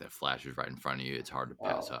like that flashes right in front of you, it's hard to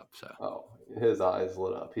pass oh, up. So, oh, his eyes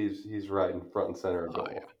lit up. He's right in front and center of oh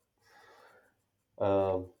yeah.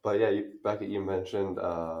 goal. But yeah, Beckett, you mentioned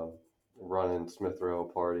running Smith Rowe,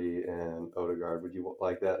 Party, and Odegaard. Would you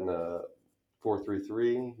like that in a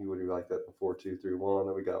 4-3-3? Would you like that in a 4-2-3-1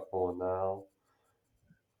 that we got on now?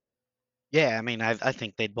 Yeah, I mean, I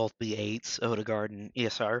think they'd both be eights, Odegaard and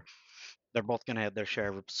ESR. They're both going to have their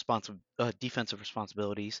share of defensive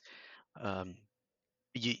responsibilities. Um,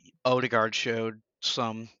 Odegaard showed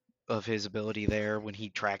some of his ability there when he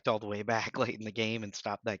tracked all the way back late in the game and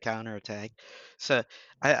stopped that counter attack. So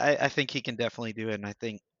I think he can definitely do it, and I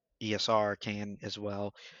think ESR can as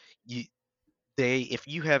well. You if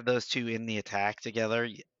you have those two in the attack together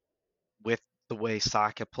with the way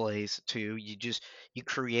Saka plays too, you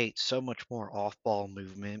create so much more off ball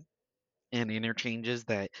movement and interchanges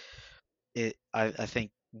that I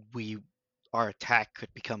think we our attack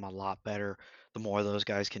could become a lot better the more those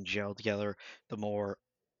guys can gel together, the more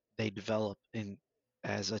they develop in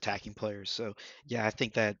as attacking players. So yeah, I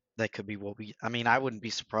think that could be what we. I mean, I wouldn't be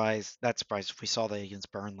surprised if we saw that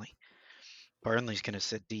against Burnley. Burnley's going to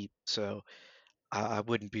sit deep, so I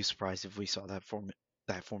wouldn't be surprised if we saw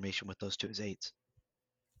that formation with those two as eights.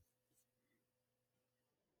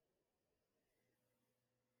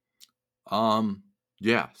 Um,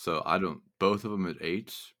 yeah. So I don't. Both of them at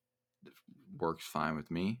eights works fine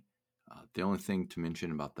with me. The only thing to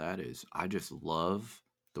mention about that is I just love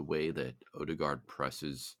the way that Odegaard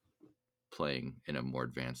presses playing in a more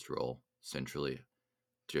advanced role centrally.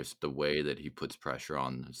 Just the way that he puts pressure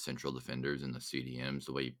on the central defenders and the CDMs,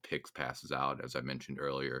 the way he picks passes out, as I mentioned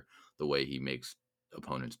earlier, the way he makes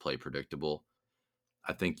opponents play predictable.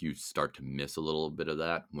 I think you start to miss a little bit of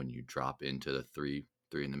that when you drop into the three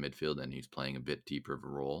in the midfield and he's playing a bit deeper of a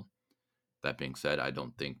role. That being said, I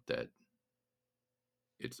don't think that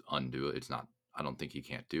it's undo. It's not. I don't think he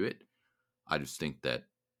can't do it. I just think that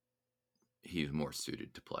he's more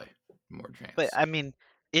suited to play more But advanced. I mean,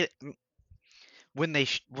 it when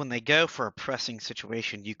they go for a pressing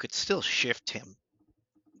situation, you could still shift him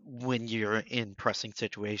when you're in pressing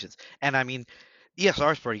situations. And I mean,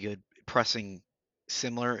 ESR is pretty good pressing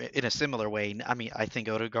similar in a similar way. I mean, I think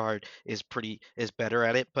Odegaard is better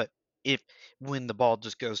at it, but if when the ball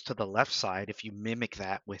just goes to the left side, if you mimic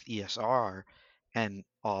that with ESR and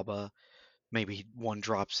Alba, maybe one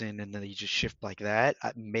drops in and then you just shift like that,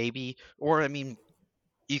 maybe. Or I mean,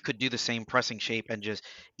 you could do the same pressing shape and just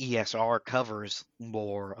ESR covers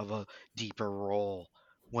more of a deeper role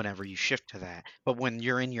whenever you shift to that. But when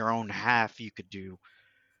you're in your own half, you could do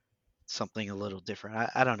something a little different.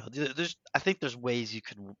 I don't know. I think there's ways you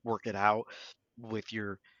could work it out with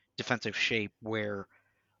your defensive shape where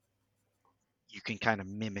you can kind of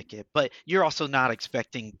mimic it, but you're also not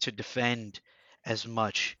expecting to defend as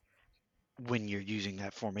much when you're using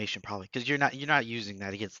that formation probably because you're not using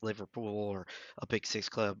that against Liverpool or a Big Six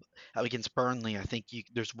club. Against Burnley, I think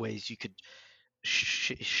there's ways you could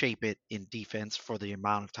shape it in defense for the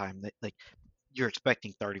amount of time that like you're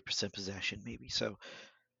expecting 30% possession maybe. So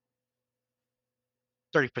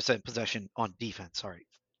 30% possession on defense, sorry.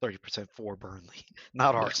 30% for Burnley,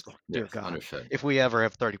 not Yes, Arsenal. Dear yes, God. understood. If we ever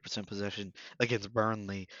have 30% possession against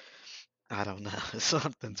Burnley, I don't know.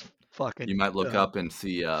 Something's You fucking might look up. up and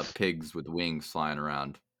see pigs with wings flying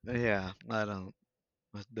around. Yeah, I don't.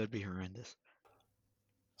 That'd be horrendous.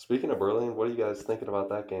 Speaking of Berlin, what are you guys thinking about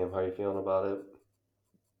that game? How are you feeling about it?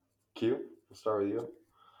 Q, we'll start with you.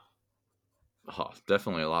 Oh,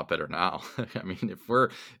 definitely a lot better now. I mean, if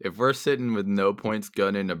we're sitting with no points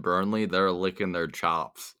going into Burnley, they're licking their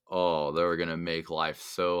chops. Oh, they're gonna make life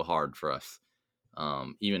so hard for us.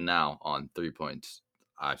 Even now on 3 points,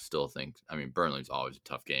 I still think. I mean, Burnley's always a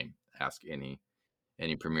tough game. Ask any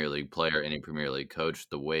Premier League player, any Premier League coach,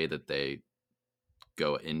 the way that they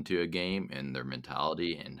go into a game and their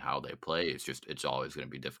mentality and how they play, it's always going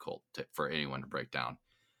to be difficult for anyone to break down.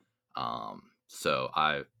 So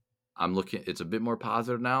I'm looking. It's a bit more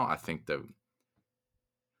positive now. I think that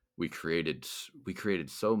we created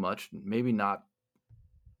so much. Maybe not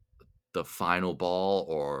the final ball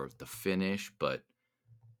or the finish, but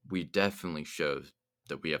we definitely showed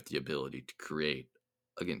that we have the ability to create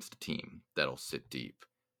against a team that'll sit deep.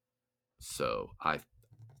 So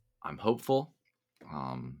I'm hopeful.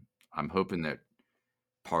 Um, I'm hoping that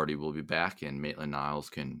Party will be back and Maitland-Niles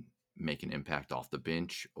can make an impact off the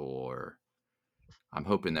bench, or I'm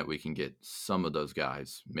hoping that we can get some of those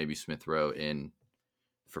guys, maybe Smith Rowe in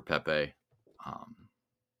for Pepe, um,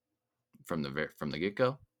 from the get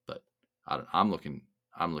go. But I'm looking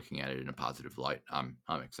at it in a positive light. I'm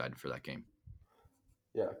excited for that game.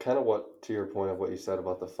 Yeah, kind of what to your point of what you said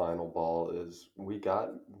about the final ball is we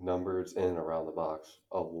got numbers in and around the box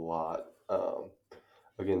a lot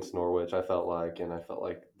against Norwich. I felt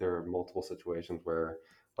like there were multiple situations where,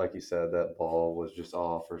 like you said, that ball was just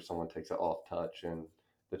off or someone takes it off touch and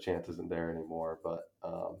the chance isn't there anymore. But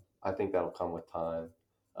I think that'll come with time.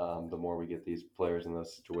 The more we get these players in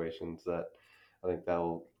those situations, that I think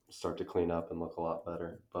that'll start to clean up and look a lot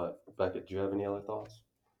better. But Beckett, do you have any other thoughts?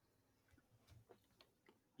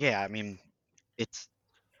 Yeah, I mean, it's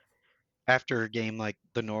after a game like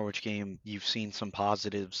the Norwich game, you've seen some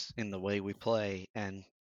positives in the way we play, and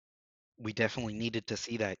we definitely needed to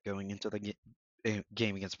see that going into the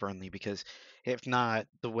game against Burnley because if not,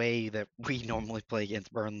 the way that we normally play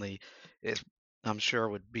against Burnley is, I'm sure,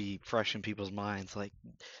 would be fresh in people's minds. Like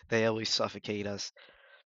they always suffocate us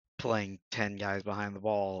playing 10 guys behind the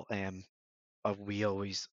ball, and we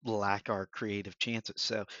always lack our creative chances.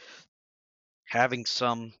 So having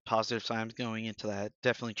some positive signs going into that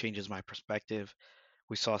definitely changes my perspective.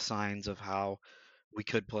 We saw signs of how we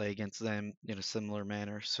could play against them in a similar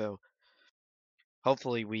manner. So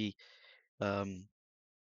hopefully we um,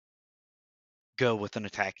 go with an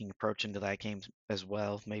attacking approach into that game as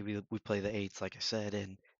well. Maybe we play the eights, like I said,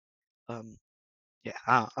 and um,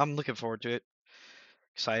 yeah, I'm looking forward to it.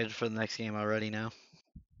 Excited for the next game already now.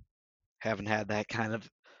 Haven't had that kind of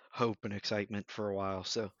hope and excitement for a while,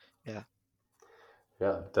 so yeah.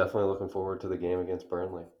 Yeah, definitely looking forward to the game against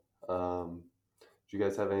Burnley. Um, do you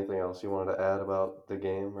guys have anything else you wanted to add about the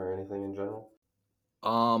game or anything in general?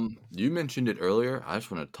 You mentioned it earlier. I just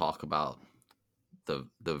want to talk about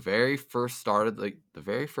the very first start of the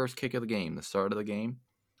very first kick of the game, the start of the game.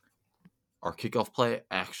 Our kickoff play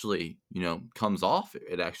actually, comes off.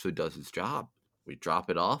 It actually does its job. We drop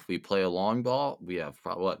it off. We play a long ball. We have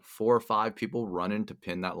what 4 or 5 people running to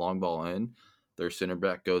pin that long ball in. Their center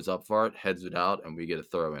back goes up for it, heads it out, and we get a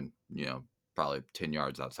throw in. Probably 10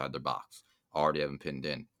 yards outside their box. Already have them pinned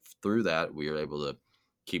in. Through that, we were able to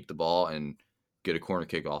keep the ball and get a corner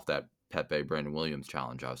kick off that Pepe Brandon Williams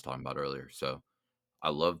challenge I was talking about earlier. So I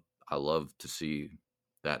love I love to see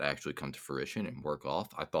that actually come to fruition and work off.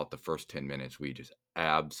 I thought the first 10 minutes we just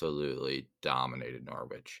absolutely dominated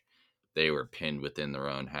Norwich. They were pinned within their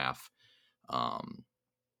own half. Um,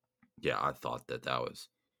 yeah, I thought that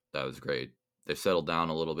was great. They settled down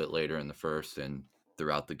a little bit later in the first and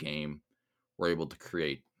throughout the game were able to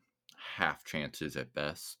create half chances at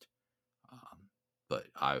best. Um, but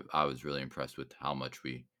I was really impressed with how much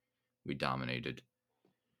we dominated.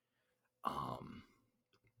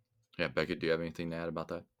 Yeah, Beckett, do you have anything to add about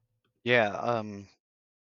that? Yeah,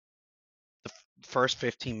 the first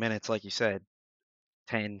 15 minutes, like you said,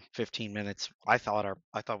 10, 15 minutes, I thought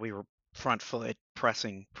we were front foot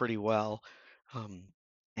pressing pretty well. Um,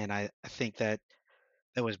 and I think that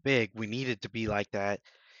that was big. We needed to be like that.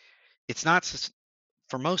 It's not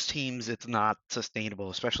for most teams, it's not sustainable,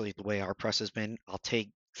 especially the way our press has been. I'll take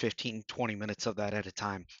 15, 20 minutes of that at a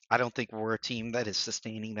time. I don't think we're a team that is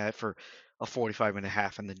sustaining that for a 45 and a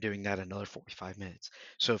half and then doing that another 45 minutes.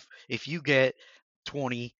 So if you get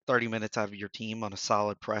 20, 30 minutes out of your team on a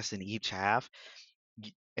solid press in each half,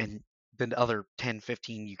 and then the other 10,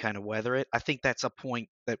 15, you kind of weather it. I think that's a point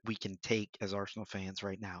that we can take as Arsenal fans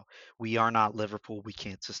right now. We are not Liverpool. We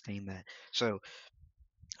can't sustain that. So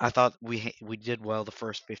I thought we did well the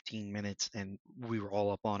first 15 minutes, and we were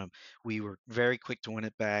all up on them. We were very quick to win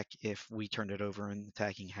it back if we turned it over in the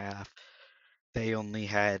attacking half. They only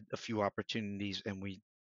had a few opportunities, and we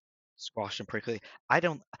squashed them pretty quickly. I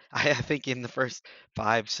don't. I think in the first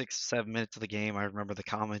 5, 6, 7 minutes of the game, I remember the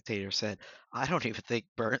commentator said, I don't even think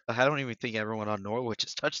everyone on Norwich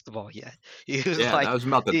has touched the ball yet." He was Yeah, that like, was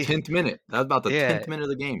about the he, 10th minute. That was about the yeah, 10th minute of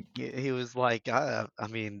the game. he was like, I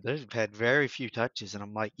mean, they've had very few touches, and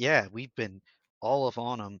I'm like, yeah, we've been all up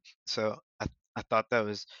on them. So I thought that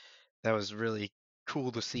was really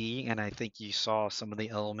cool to see, and I think you saw some of the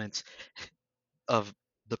elements of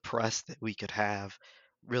the press that we could have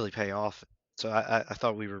really pay off. So I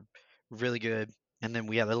thought we were really good. And then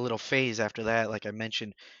we had a little phase after that. Like I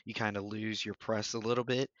mentioned, you kind of lose your press a little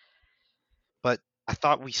bit, but I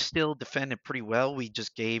thought we still defended pretty well. We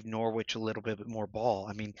just gave Norwich a little bit more ball.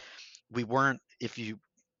 I mean, we weren't if you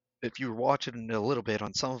were watching a little bit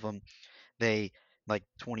on some of them, they like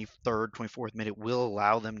 23rd, 24th minute will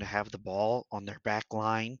allow them to have the ball on their back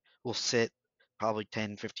line. Will sit probably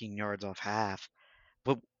 10, 15 yards off half.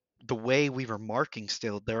 But the way we were marking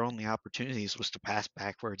still, their only opportunities was to pass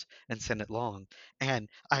backwards and send it long. And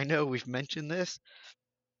I know we've mentioned this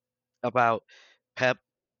about Pep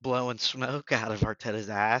blowing smoke out of Arteta's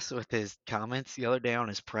ass with his comments the other day on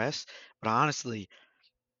his press, but honestly,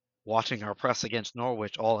 watching our press against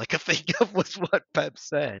Norwich, all I could think of was what Pep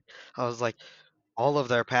said. I was like, all of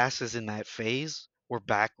their passes in that phase were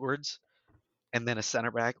backwards, and then a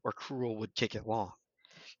center back or Krul would kick it long.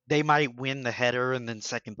 They might win the header and then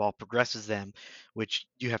second ball progresses them, which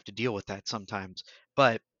you have to deal with that sometimes.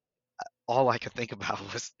 But all I could think about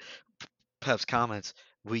was Pep's comments.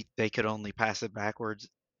 They could only pass it backwards,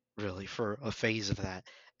 really, for a phase of that,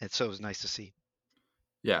 and so it was nice to see.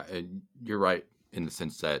 Yeah, and you're right in the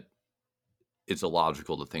sense that it's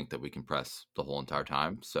illogical to think that we can press the whole entire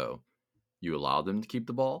time. So you allow them to keep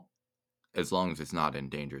the ball as long as it's not in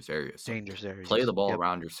dangerous areas. So Dangerous play areas. the ball Yep.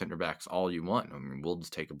 around your center backs all you want. I mean, we'll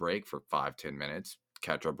just take a break for 5-10 minutes,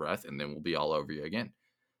 catch our breath, and then we'll be all over you again.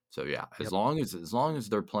 So yeah, Yep. as long as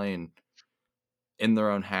they're playing in their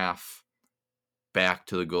own half, back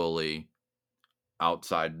to the goalie,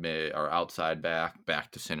 outside mid or outside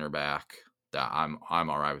back to center back, that I'm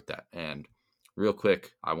all right with that. And real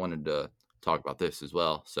quick, I wanted to talk about this as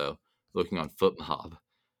well. So looking on FootMob,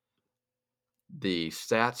 the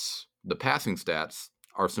passing stats,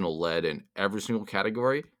 Arsenal led in every single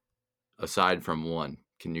category aside from one.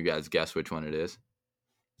 Can you guys guess which one it is?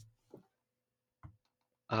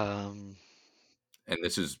 Um, And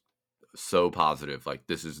this is so positive. Like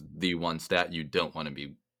this is the one stat you don't want to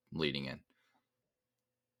be leading in.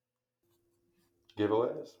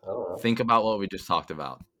 Giveaways? I don't know. Think about what we just talked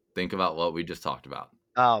about. Think about what we just talked about.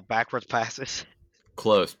 oh, backwards passes.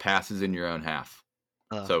 Close passes in your own half.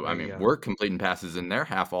 Oh, So I there you mean, go. we're completing passes in their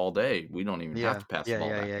half all day. We don't even have Yeah. to pass the Yeah. ball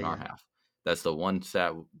Yeah. back Yeah. in our Yeah. half. That's the one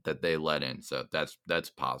stat that they let in. So that's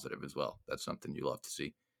positive as well. That's something you love to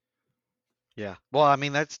see. Yeah. Well, I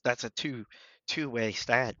mean that's a two-way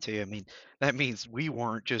stat too. I mean that means we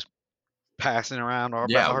weren't just passing around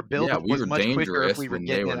Yeah, our yeah, build we was were much quicker if dangerous we were when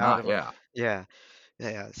they getting were it out not. of a Yeah. yeah.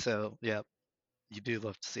 Yeah. So, yeah, you do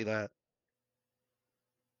love to see that.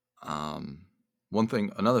 Um,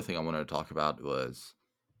 another thing I wanted to talk about was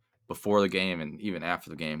before the game and even after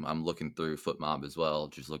the game. I'm looking through FootMob as well,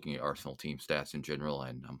 just looking at Arsenal team stats in general,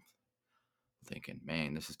 and I'm thinking,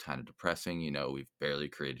 man, this is kind of depressing. You know, we've barely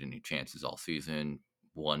created any chances all season,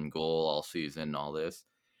 one goal all season, all this.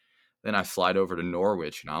 Then I slide over to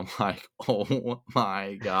Norwich and I'm like, oh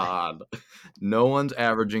my God. No one's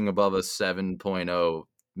averaging above a 7.0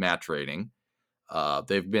 match rating.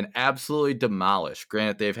 They've been absolutely demolished.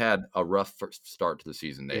 Granted, they've had a rough first start to the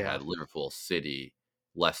season. They Yeah. had Liverpool, City,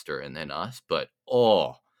 Leicester, and then us. But,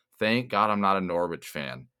 oh, thank God I'm not a Norwich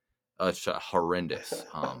fan. It's horrendous.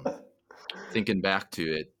 Thinking back to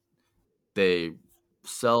it, they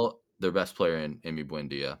sell their best player in Emi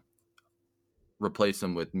Buendia. replace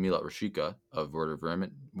him with Milat Rashica of Werder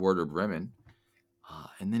Bremen,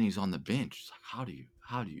 and then he's on the bench. It's like,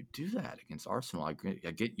 how do you do that against Arsenal? I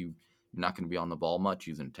get you. You're not going to be on the ball much.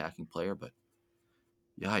 He's an attacking player, but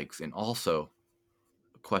yikes! And also,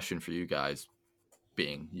 a question for you guys,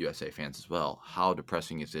 being USA fans as well: how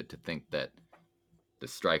depressing is it to think that the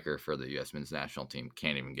striker for the U.S. men's national team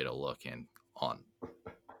can't even get a look in on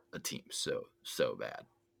a team so bad,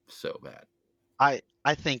 so bad?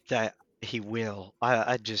 I think that he will.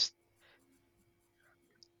 I just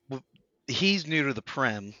he's new to the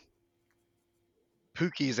Prem.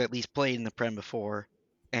 Pookie's at least played in the Prem before,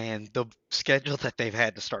 and the schedule that they've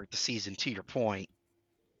had to start the season, to your point,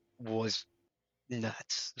 was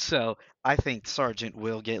nuts. So I think Sargent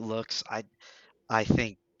will get looks. I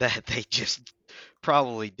think that they just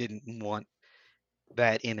probably didn't want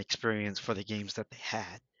that inexperience for the games that they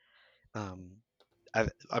had. Um,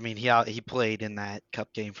 I mean, he played in that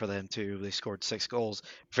cup game for them too. They scored 6 goals,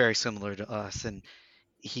 very similar to us, and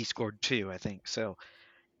he scored 2, I think. So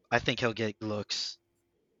I think he'll get looks,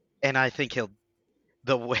 and I think he'll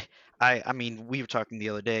the way I mean, we were talking the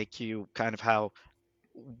other day, Q, kind of how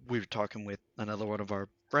we were talking with another one of our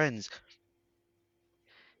friends.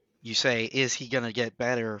 You say, is he going to get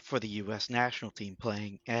better for the U.S. national team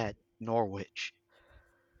playing at Norwich?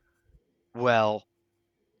 Well,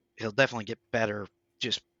 he'll definitely get better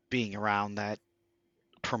just being around that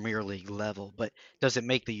Premier League level, but does it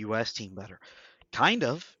make the U.S. team better? Kind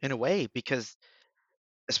of, in a way, because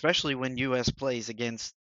especially when U.S. plays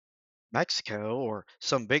against Mexico or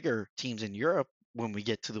some bigger teams in Europe when we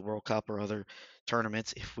get to the World Cup or other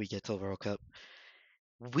tournaments, if we get to the World Cup,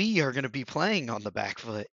 we are going to be playing on the back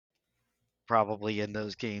foot probably in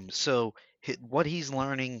those games. So what he's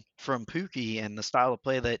learning from Pookie and the style of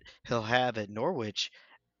play that he'll have at Norwich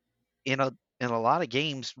in a lot of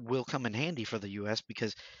games will come in handy for the U.S.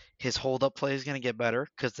 because his hold up play is going to get better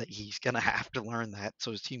because he's going to have to learn that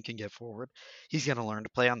so his team can get forward. He's going to learn to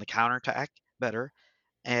play on the counterattack better,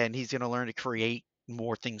 and he's going to learn to create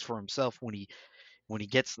more things for himself when he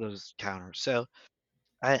gets those counters. So,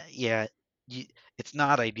 yeah, you, it's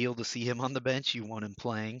not ideal to see him on the bench. You want him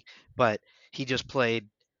playing, but he just played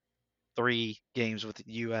 3 games with the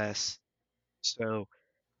U.S. So,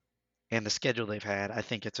 and the schedule they've had, I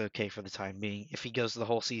think it's okay for the time being. If he goes the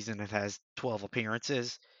whole season and has 12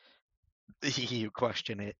 appearances, you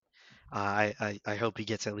question it. I hope he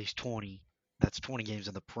gets at least 20. That's 20 games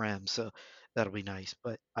in the Prem, so that'll be nice.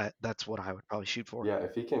 But that's what I would probably shoot for. Yeah,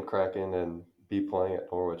 if he can crack in and be playing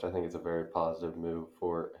at Norwich, I think it's a very positive move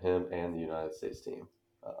for him and the United States team.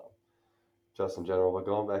 Um, just in general. But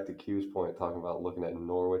going back to Q's point, talking about looking at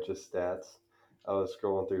Norwich's stats, I was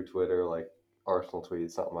scrolling through Twitter, like Arsenal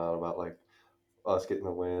tweeted something out about like us getting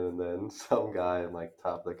the win, and then some guy in like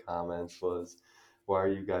top of the comments was, "Why are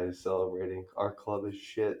you guys celebrating? Our club is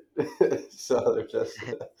shit." So they're just,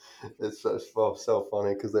 it's just so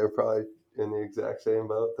funny because they're probably in the exact same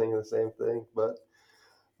boat, thinking the same thing. But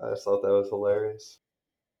I just thought that was hilarious.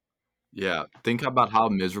 Yeah, think about how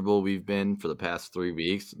miserable we've been for the past 3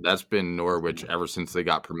 weeks. That's been Norwich ever since they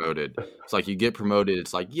got promoted. It's like you get promoted,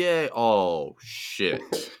 it's like, yay, oh shit,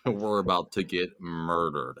 we're about to get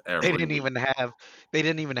murdered They every didn't week. even have they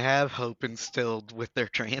didn't even have hope instilled with their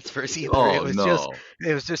transfers either. Oh no.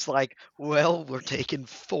 It was just like, well, we're taking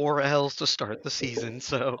 4 L's to start the season,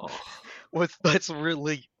 so Oh. let's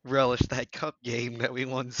really relish that cup game that we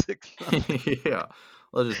won 6-0. Yeah,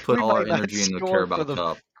 let's just put We all our might not energy in the score for Carabao the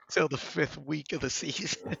Cup. till the 5th week of the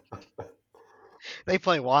season. They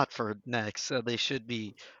play Watford next, so they should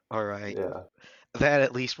be all right. Yeah, That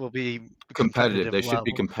at least will be Competitive. competitive They should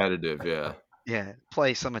be level. competitive. Yeah. Yeah,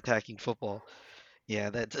 play some attacking football. Yeah,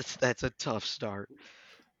 that's a tough start.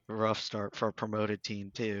 Rough start for a promoted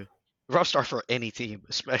team too. Rough start for any team,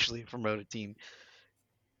 especially a promoted team.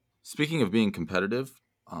 Speaking of being competitive,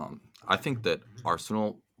 I think that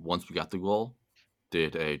Arsenal, once we got the goal,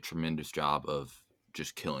 did a tremendous job of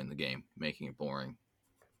just killing the game, making it boring.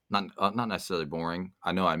 Not necessarily boring.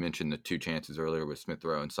 I know I mentioned the 2 chances earlier with Smith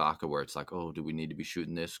Rowe and Saka, where it's like, oh, do we need to be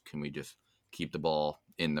shooting this? Can we just keep the ball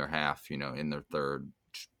in their half, in their third,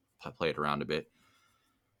 just play it around a bit?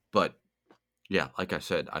 But yeah, like I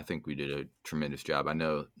said, I think we did a tremendous job. I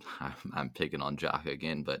know I'm picking on Jaka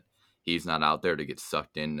again, but he's not out there to get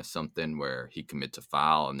sucked into something where he commits a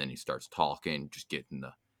foul and then he starts talking, just getting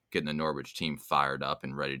the Norwich team fired up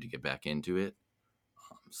and ready to get back into it.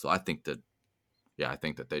 So I think that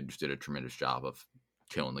they just did a tremendous job of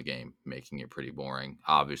killing the game, making it pretty boring.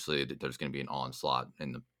 Obviously, there's going to be an onslaught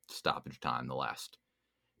in the stoppage time, the last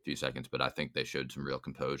few seconds, but I think they showed some real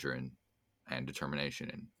composure and determination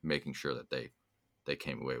in making sure that they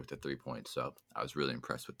came away with the 3 points. So I was really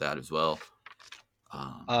impressed with that as well.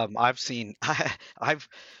 I've seen I've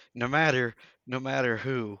no matter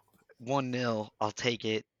who 1-0, I'll take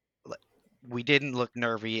it. Like, we didn't look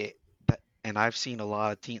nervy, and I've seen a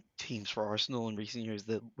lot of teams for Arsenal in recent years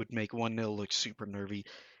that would make 1-0 look super nervy,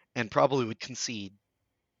 and probably would concede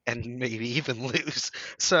and maybe even lose.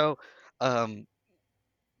 So, um,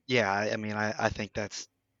 yeah, I mean, I think that's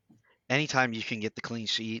anytime you can get the clean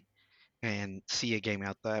sheet and see a game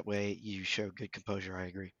out that way, you show good composure. I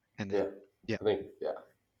agree, and Yeah, yeah. I think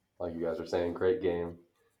like you guys are saying, great game,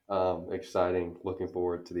 exciting. Looking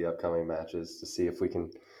forward to the upcoming matches to see if we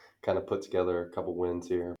can kind of put together a couple wins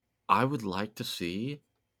here. I would like to see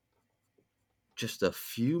just a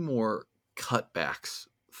few more cutbacks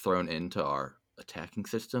thrown into our attacking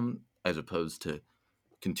system as opposed to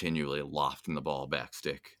continually lofting the ball back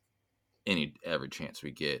stick every chance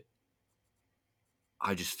we get.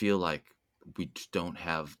 I just feel like we just don't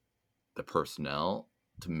have the personnel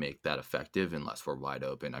to make that effective unless we're wide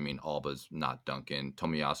open. I mean, Alba's not Duncan.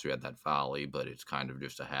 Tomiyasu had that volley, but it's kind of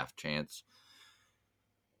just a half chance.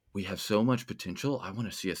 We have so much potential. I want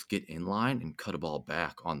to see us get in line and cut a ball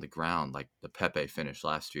back on the ground like the Pepe finish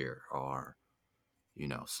last year or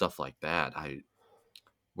stuff like that.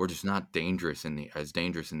 We're just not dangerous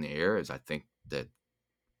dangerous in the air as I think that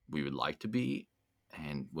we would like to be.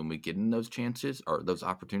 And when we get in those chances or those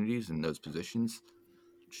opportunities in those positions,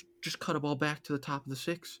 just cut a ball back to the top of the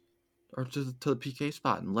six or to the PK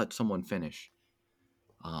spot and let someone finish.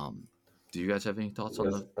 Um, do you guys have any thoughts on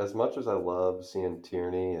the? As much as I love seeing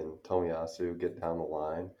Tierney and Tomiyasu get down the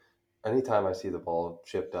line, anytime I see the ball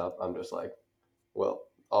chipped up, I'm just like, well,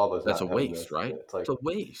 Alba's That's a not having waste, this. right? It's a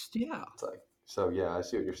waste. Yeah. It's like, so yeah, I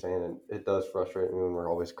see what you're saying, and it does frustrate me when we're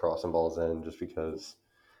always crossing balls in, just because.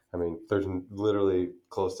 I mean, there's literally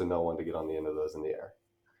close to no one to get on the end of those in the air.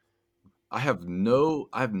 I have nothing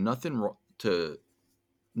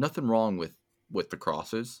wrong with the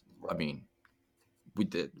crosses. I Right. mean,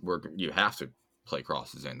 you have to play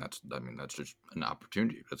crosses in. That's just an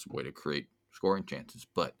opportunity. That's a way to create scoring chances.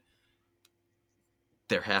 But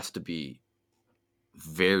there has to be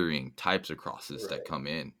varying types of crosses that Right. come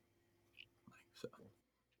in. So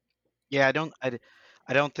Yeah, I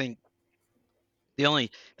don't think the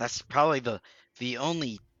only that's probably the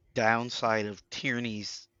only downside of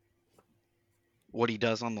Tierney's what he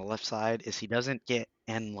does on the left side is he doesn't get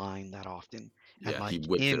end line that often, and yeah, he like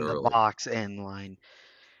whips it in the early. box end line.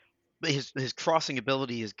 But his crossing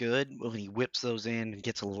ability is good when he whips those in and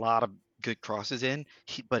gets a lot of good crosses in.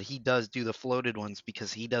 But he does do the floated ones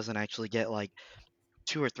because he doesn't actually get like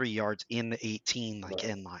 2 or 3 yards in the 18 like Right.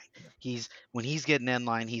 end line. He's when he's getting end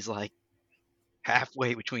line, he's like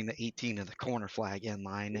halfway between the 18 and the corner flag end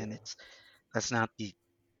line, and Yeah. that's not the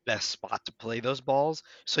best spot to play those balls.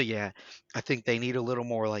 So yeah, I think they need a little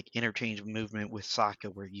more like interchange of movement with Saka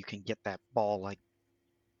where you can get that ball like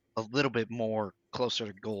a little bit more closer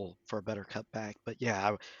to goal for a better cutback. But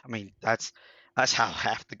yeah, I mean that's how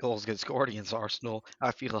half the goals get scored against Arsenal.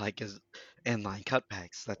 I feel like is inline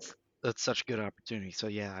cutbacks. That's such a good opportunity. So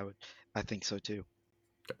yeah, I think so too.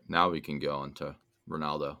 Now we can go on to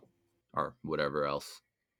Ronaldo or whatever else.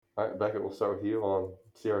 All right, Beckett, we'll start with you on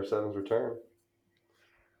CR7's return.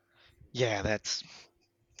 Yeah, that's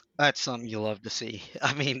something you love to see.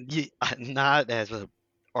 I mean, not as a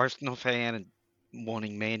Arsenal fan and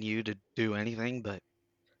wanting Man U to do anything, but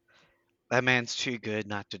that man's too good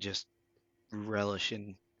not to just relish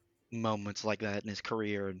in moments like that in his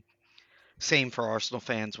career. And same for Arsenal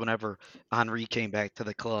fans. Whenever Henri came back to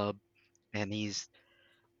the club, and he's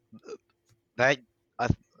that, I,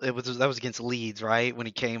 that was against Leeds, right? When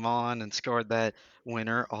he came on and scored that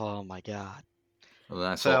winner. Oh my God! A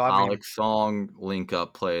nice So little I mean, Alex Song link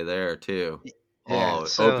up play there too. yeah. Oh,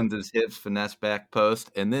 So opens his hips, finesse back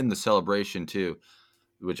post, and then the celebration too,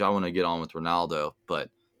 which I want to get on with Ronaldo, but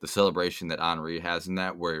the celebration that Henri has in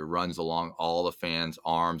that, where he runs along all the fans,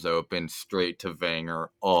 arms open, straight to Wenger.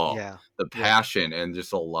 Oh, yeah, the yep, passion and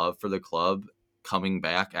just a love for the club coming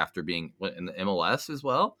back after being in the MLS as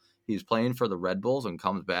well. He's playing for the Red Bulls and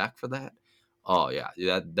comes back for that. Oh yeah,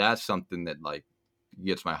 that's something that like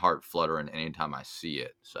gets my heart fluttering anytime I see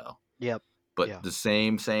it. So yep, but yeah. the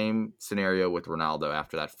same scenario with Ronaldo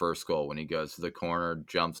after that first goal when he goes to the corner,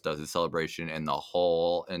 jumps, does his celebration, and the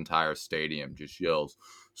whole entire stadium just yells,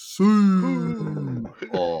 "See!" Ooh.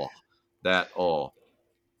 Oh, oh.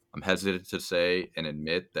 I'm hesitant to say and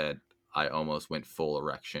admit that I almost went full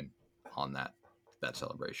erection on that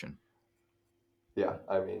celebration. Yeah,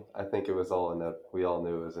 I mean, I think it was all we all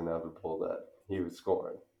knew it was inevitable that he was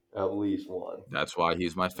scoring at least one That's why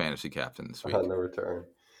he's my fantasy captain this on week. the return.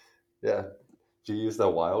 Yeah. Did you use the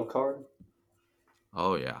wild card?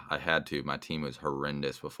 Oh yeah, I had to. My team was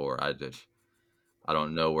horrendous before. I just I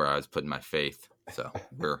don't know where I was putting my faith. So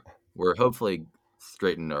we're hopefully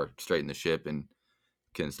straighten the ship and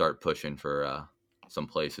can start pushing for some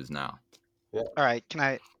places now. Yeah. All right, can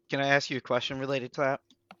I ask you a question related to that?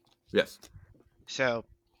 Yes. So,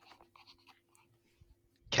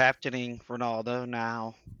 captaining Ronaldo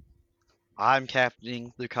now. I'm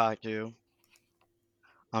captaining Lukaku.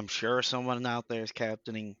 I'm sure someone out there is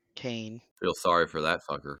captaining Kane. Feel sorry for that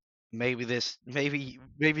fucker. Maybe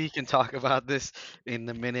you can talk about this in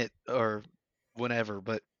the minute or whenever,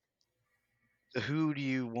 but who do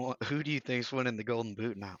you think's winning the golden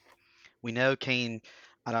boot now? We know Kane,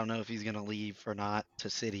 I don't know if he's going to leave or not to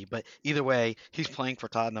City, but either way, he's playing for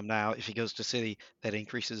Tottenham now. If he goes to City, that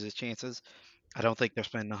increases his chances. I don't think they're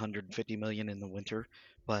spending 150 million in the winter,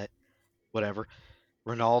 but whatever.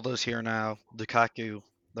 Ronaldo's here now, Lukaku,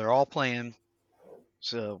 they're all playing.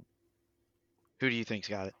 So, who do you think's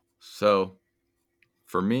got it? So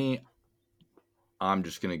for me, I'm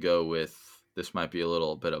just gonna go with this. Might be a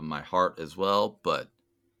little bit of my heart as well, but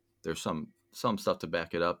there's some stuff to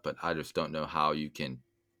back it up. But I just don't know how you can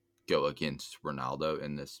go against Ronaldo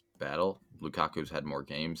in this battle. Lukaku's had more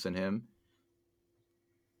games than him,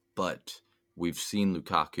 but we've seen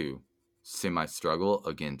Lukaku semi struggle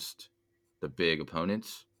against the big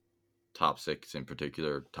opponents, top six in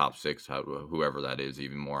particular, top six, whoever that is,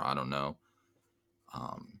 even more. I don't know.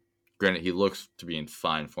 Um, Granted, he looks to be in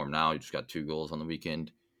fine form now. He just got 2 goals on the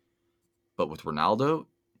weekend. But with Ronaldo,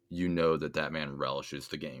 you know that man relishes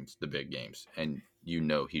the games, the big games, and you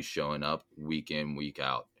know he's showing up week in, week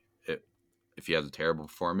out. If he has a terrible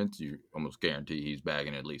performance, you almost guarantee he's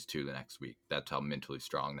bagging at least 2 the next week. That's how mentally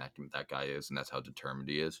strong that guy is, and that's how determined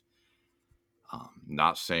he is.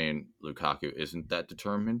 Not saying Lukaku isn't that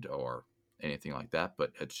determined or anything like that,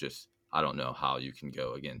 but it's just I don't know how you can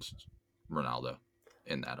go against Ronaldo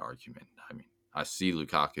in that argument. I mean, I see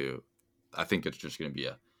Lukaku. I think it's just going to be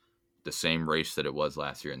the same race that it was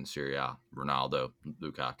last year in the Serie A. Ronaldo,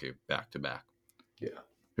 Lukaku, back to back. Yeah.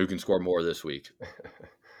 Who can score more this week?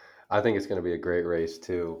 I think it's going to be a great race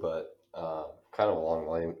too, but kind of along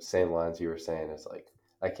the same lines you were saying, it's like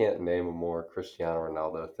I can't name a more Cristiano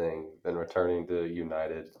Ronaldo thing than returning to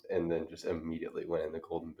United and then just immediately winning the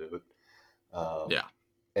Golden Boot. Um, Yeah.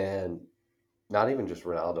 and not even just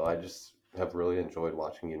Ronaldo. I just have really enjoyed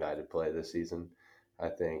watching United play this season. I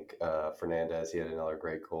think Fernandez, he had another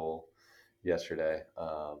great goal yesterday.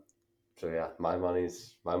 So yeah, my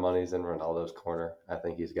money's in Ronaldo's corner. I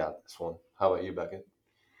think he's got this one. How about you, Beckett?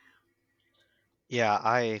 Yeah,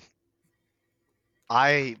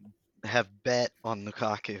 I have bet on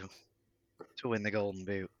Lukaku to win the golden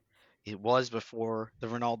boot. It was before the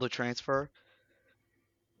Ronaldo transfer,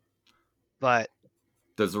 but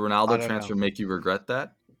Does the I Ronaldo don't know. transfer make you regret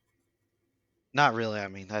that? Not really. I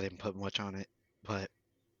mean, I didn't put much on it, but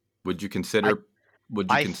Would you I consider would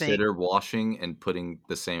you I think consider washing and putting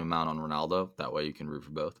the same amount on Ronaldo? That way you can root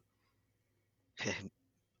for both.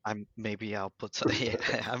 I'm maybe I'll put some. Yeah,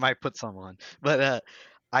 I might put some on, but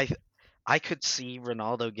I I could see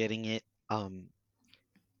Ronaldo getting it.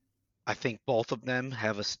 I think both of them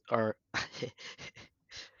have or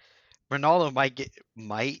Ronaldo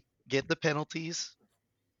might get the penalties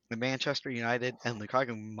at Manchester United, and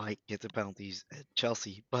Lukaku might get the penalties at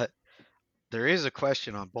Chelsea, but there is a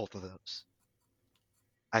question on both of those.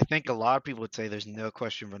 I think a lot of people would say there's no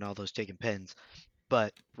question Ronaldo's taking pens,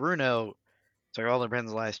 but Bruno took all the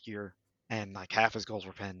pens last year, and like half his goals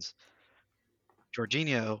were pens.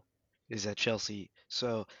 Jorginho is at Chelsea,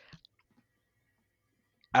 so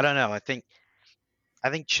I don't know. I think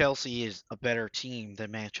Chelsea is a better team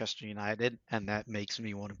than Manchester United, and that makes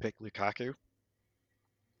me want to pick Lukaku.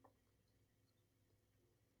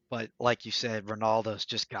 But like you said, Ronaldo's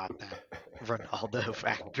just got that Ronaldo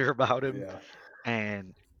factor about him, Yeah.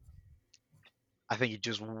 and I think he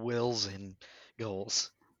just wills in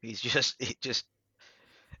goals. It just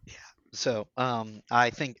yeah. So I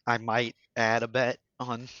think I might add a bet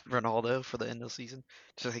on Ronaldo for the end of the season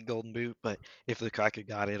to say Golden Boot. But if Lukaku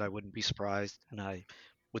got it, I wouldn't be surprised, and I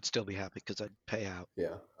would still be happy because I'd pay out.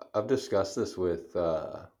 Yeah. I've discussed this with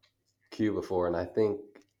Q before, and I think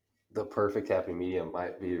the perfect happy medium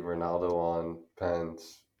might be Ronaldo on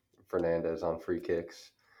pens, Fernandez on free kicks.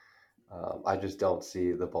 I just don't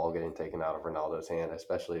see the ball getting taken out of Ronaldo's hand,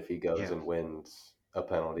 especially if he goes Yeah, and wins a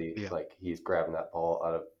penalty. yeah. Like he's grabbing that ball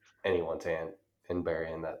out of anyone's hand and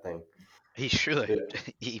burying that thing. He should. Yeah.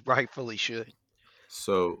 He rightfully should.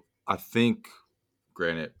 So I think,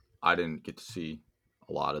 granted, I didn't get to see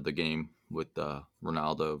a lot of the game with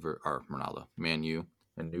Ronaldo, Man U,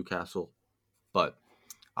 and Newcastle, but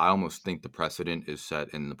I almost think the precedent is set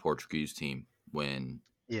in the Portuguese team when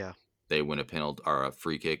Yeah, they win a penalty or a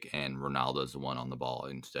free kick, and Ronaldo's the one on the ball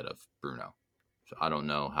instead of Bruno. So I don't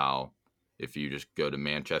know how, if you just go to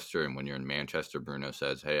Manchester and when you're in Manchester, Bruno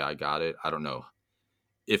says, "Hey, I got it." I don't know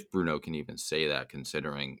if Bruno can even say that,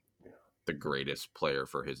 considering the greatest player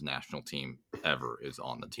for his national team ever is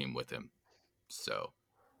on the team with him. So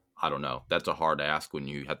I don't know. That's a hard ask when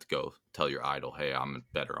you have to go tell your idol, "Hey, I'm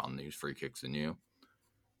better on these free kicks than you."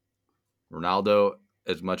 Ronaldo,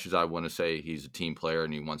 as much as I want to say he's a team player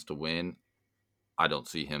and he wants to win, I don't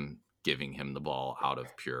see him giving him the ball out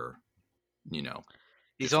of pure, you know,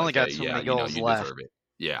 He's just only like, "Hey, got so yeah, many goals you left. deserve it."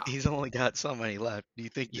 Yeah. He's only got so many left. Do you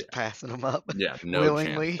think he's Yeah. passing them up Yeah, no chance.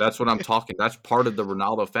 willingly? That's what I'm talking. That's part of the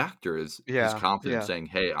Ronaldo factor is his Yeah, confidence yeah. saying,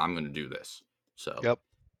 "Hey, I'm going to do this." So Yep.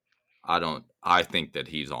 I think that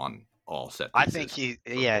he's on all set I think pieces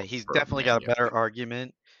he's for definitely Man got a U. better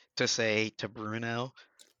argument to say to Bruno,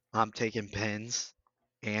 I'm taking pens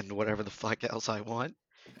and whatever the fuck else I want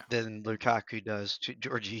Yeah. than Lukaku does to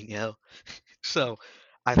Jorginho. So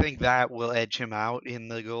I think that will edge him out in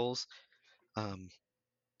the goals, um,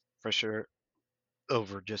 for sure,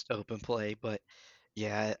 over just open play. But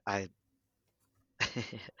yeah, I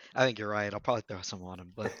think you're right. I'll probably throw some on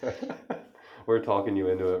him. But We're talking you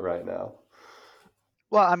into it right now.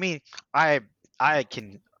 well, I mean, I I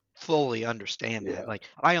can fully understand that. Yeah, Like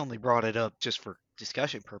I only brought it up just for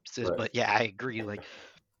discussion purposes. right. But yeah, I agree. Like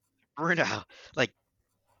Bruno, like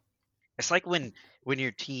it's like when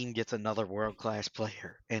your team gets another world class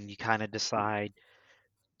player and you kind of decide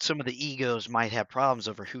some of the egos might have problems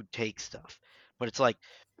over who takes stuff. But it's like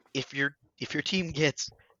if your team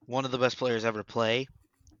gets one of the best players ever to play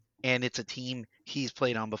and it's a team he's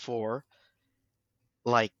played on before,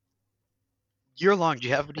 like your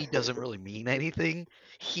longevity doesn't really mean anything.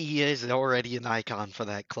 He is already an icon for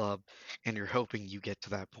that club and you're hoping you get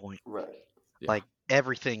to that point. Right. Yeah. Like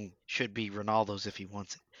everything should be Ronaldo's if he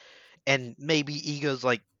wants it. And maybe egos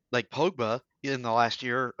like Pogba in the last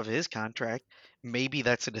year of his contract, maybe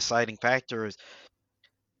that's a deciding factor is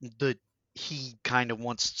the he kind of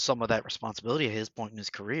wants some of that responsibility at his point in his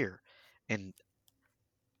career, and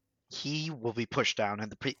he will be pushed down in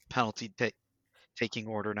the penalty taking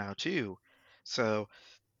order now too. So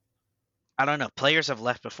I don't know. Players have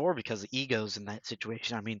left before because of egos in that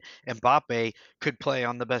situation. I mean, Mbappe could play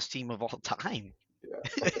on the best team of all time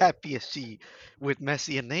Yeah. at PSG with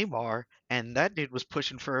Messi and Neymar, and that dude was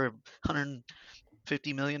pushing for a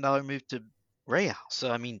 $150 million move to Real.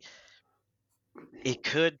 So I mean, it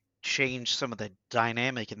could change some of the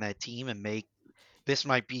dynamic in that team and make this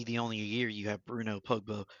might be the only year you have Bruno,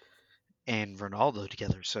 Pogba, and Ronaldo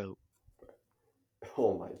together. So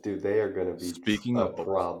Oh my, dude, they are going to be Speaking a of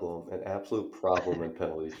problem, an absolute problem in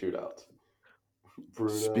penalty shootouts.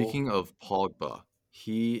 Bruno, speaking of Pogba,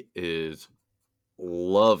 he is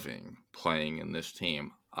loving playing in this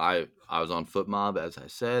team. I was on FootMob, as I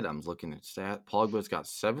said. I was looking at stat. Pogba's got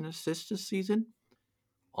 7 assists this season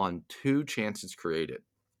on 2 chances created,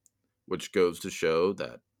 which goes to show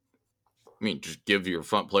that, I mean, just give your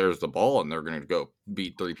front players the ball and they're going to go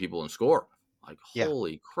beat 3 people and score. Like, yeah,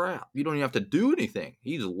 holy crap. You don't even have to do anything.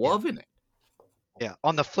 He's yeah, loving it. yeah.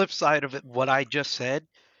 On the flip side of it, what I just said,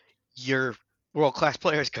 your world class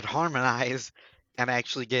players could harmonize and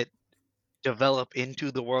actually get develop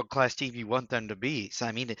into the world class team you want them to be. So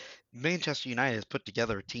I mean, Manchester United has put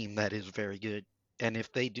together a team that is very good. And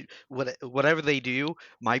if they do whatever they do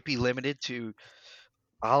might be limited to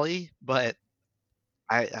Ali, but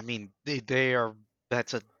I mean they are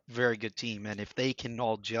that's a very good team, and if they can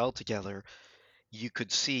all gel together, you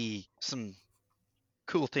could see some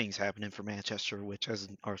cool things happening for Manchester. Which, as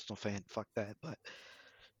an Arsenal fan, fuck that. But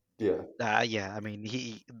yeah, yeah, I mean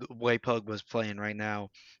the way Pug was playing right now,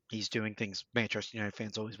 he's doing things Manchester United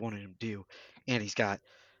fans always wanted him to do, and he's got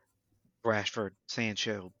Rashford,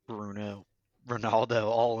 Sancho, Bruno, Ronaldo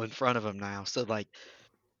all in front of him now. So like,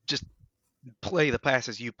 just play the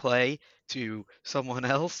passes you play to someone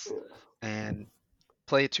else, yeah, and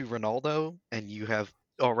play it to Ronaldo, and you have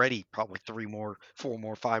already probably 4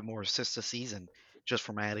 more, 5 more assists a season just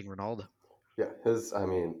from adding Ronaldo. yeah. I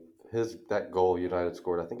mean, that goal United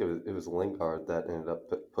scored. I think it was Lingard that ended up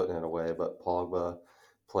putting it away, but Pogba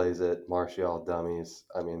plays it. Martial dummies.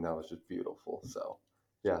 I mean, that was just beautiful. So,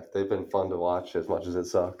 yeah, they've been fun to watch as much as it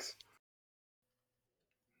sucks.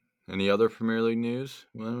 Any other Premier League news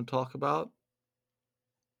we want to talk about?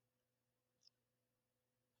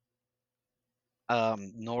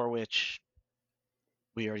 Norwich,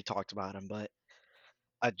 we already talked about him, but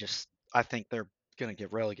I think they're gonna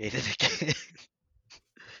get relegated again.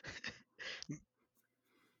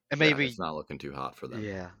 And Yeah, maybe it's not looking too hot for them.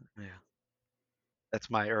 yeah. That's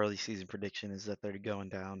my early season prediction is that they're going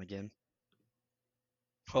down again.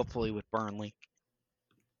 hopefully with Burnley.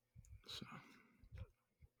 So,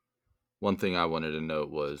 one thing I wanted to note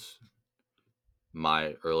was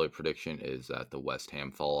my early prediction is that the West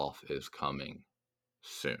Ham fall off is coming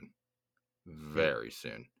soon, Mm. very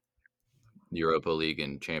soon. Europa League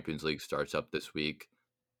and Champions League starts up this week.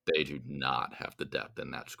 They do not have the depth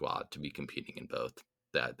in that squad to be competing in both.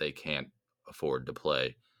 That they can't afford to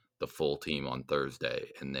play the full team on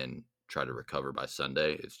Thursday and then try to recover by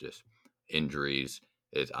Sunday. It's just injuries.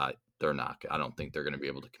 Is I they're not. I don't think they're going to be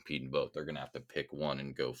able to compete in both. They're going to have to pick one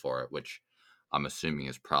and go for it, which I'm assuming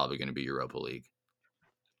is probably going to be Europa League.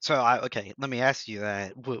 So okay, let me ask you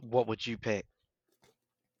that. What would you pick?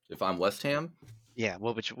 If I'm West Ham, Yeah,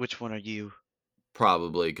 which one are you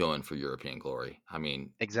probably going for European glory. I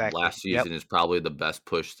mean, exactly? last Yep. season is probably the best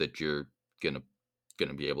push that you're gonna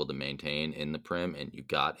gonna be able to maintain in the Prem, and you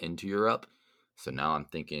got into Europe. So now I'm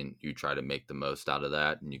thinking you try to make the most out of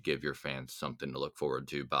that, and you give your fans something to look forward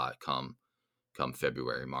to by come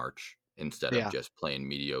February, March, instead of Yeah. just playing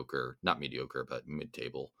mediocre, not mediocre, but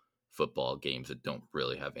mid-table football games that don't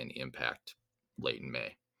really have any impact late in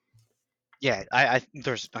May. Yeah, I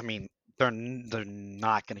mean, they're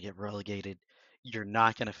not going to get relegated. You're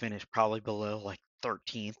not going to finish probably below like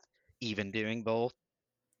 13th, even doing both.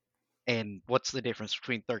 And what's the difference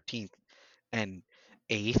between 13th and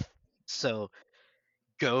 8th? So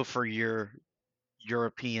go for your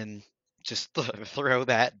European, just throw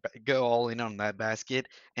that, go all in on that basket,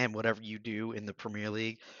 and whatever you do in the Premier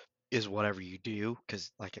League is whatever you do.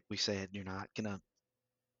 Because, like we said, you're not gonna.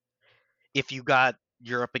 If you got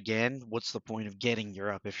Europe again, what's the point of getting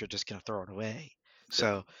Europe if you're just gonna throw it away? Yeah.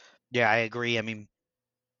 So, yeah, I agree. I mean,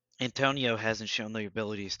 Antonio hasn't shown the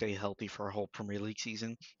ability to stay healthy for a whole Premier League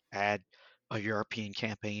season. Add a European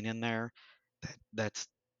campaign in there, that's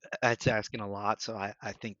asking a lot. So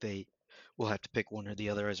I think they will have to pick one or the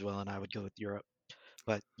other as well, and I would go with Europe.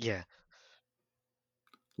 But yeah,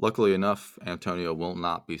 Luckily enough, Antonio will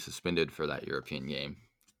not be suspended for that European game,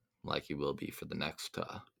 like he will be for the next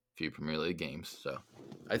few Premier League games. So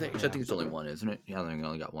I think yeah, it's only one, isn't it? Yeah, they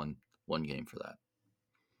only got one game for that.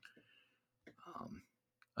 Um,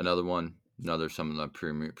 another some of the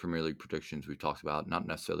Premier League predictions we talked about, not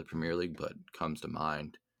necessarily Premier League, but comes to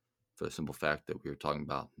mind for the simple fact that we were talking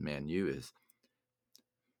about Man U is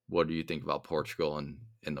what do you think about Portugal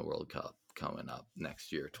in the World Cup coming up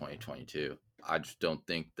next year, 2022? I just don't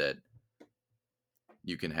think that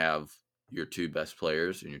you can have your two best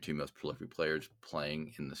players and your two most prolific players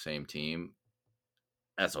playing in the same team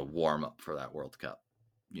as a warm up for that World Cup.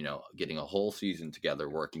 You know, getting a whole season together,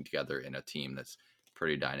 working together in a team that's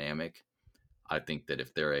pretty dynamic. I think that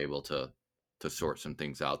if they're able to sort some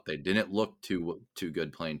things out, they didn't look too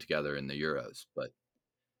good playing together in the Euros, but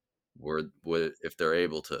if they're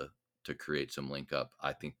able to create some link up,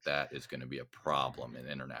 I think that is going to be a problem in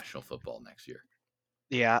international football next year.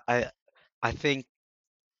 yeah. I think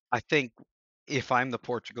I think if I'm the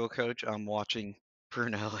Portugal coach, I'm watching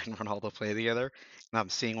Bruno and Ronaldo play together, and I'm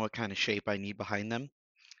seeing what kind of shape I need behind them.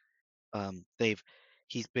 They've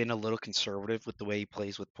He's been a little conservative with the way he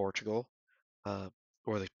plays with Portugal, uh,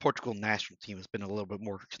 or the Portugal national team has been a little bit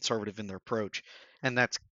more conservative in their approach, and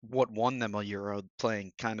that's what won them a Euro,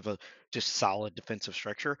 playing kind of a just solid defensive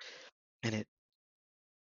structure, and it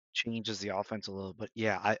changes the offense a little. But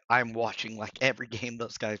yeah, I'm watching like every game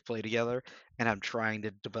those guys play together, and I'm trying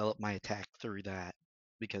to develop my attack through that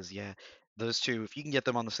because yeah, those two, if you can get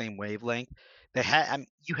them on the same wavelength,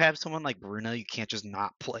 you have someone like Bruno, you can't just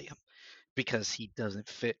not play him because he doesn't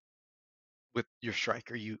fit with your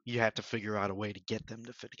striker. You have to figure out a way to get them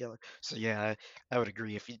to fit together. So yeah, I would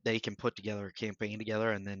agree if they can put together a campaign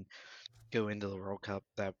together and then go into the World Cup,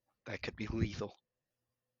 that could be lethal.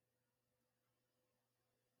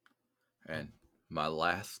 And my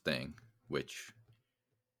last thing, which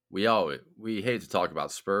we hate to talk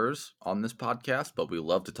about Spurs on this podcast, but we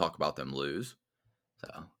love to talk about them lose.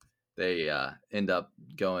 So they end up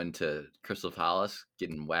going to Crystal Palace,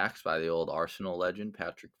 getting waxed by the old Arsenal legend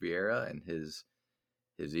Patrick Vieira and his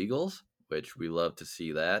Eagles, which we love to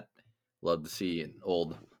see that. Love to see an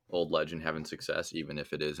old legend having success, even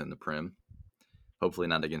if it is in the Prem. Hopefully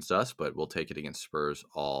not against us, but we'll take it against Spurs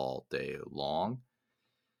all day long.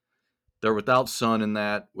 They're without Son in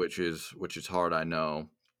that, which is hard, I know.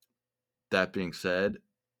 That being said,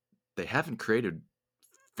 they haven't created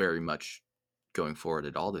very much going forward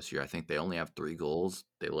at all this year. I think they only have 3 goals.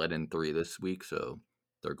 They let in 3 this week, so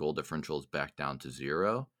their goal differential is back down to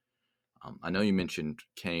 0. I know you mentioned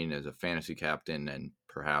Kane as a fantasy captain and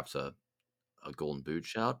perhaps a golden boot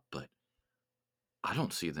shout, but I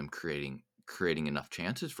don't see them creating enough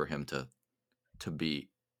chances for him to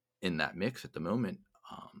be in that mix at the moment.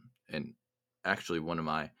 And actually one of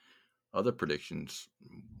my other predictions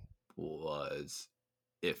was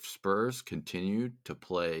if Spurs continue to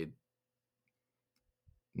play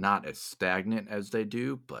not as stagnant as they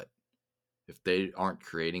do, but if they aren't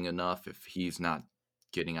creating enough, if he's not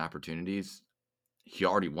getting opportunities, he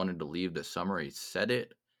already wanted to leave this summer. He said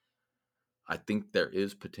it. I think there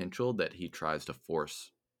is potential that he tries to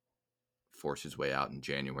force his way out in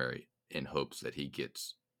January in hopes that he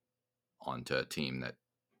gets onto a team that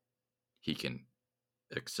he can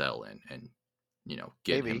excel in and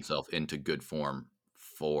get Maybe. himself into good form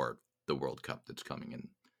for the World Cup that's coming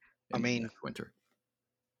I in mean, next winter.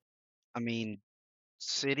 I mean,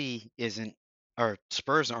 City isn't, or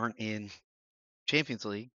Spurs aren't in Champions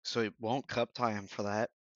League, so it won't cup tie him for that.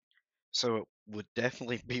 So it would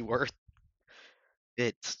definitely be worth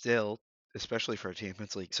it still, especially for a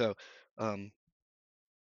Champions League. So, um,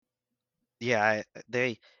 yeah,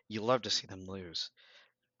 you love to see them lose,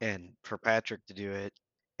 and for Patrick to do it,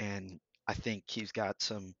 and I think he's got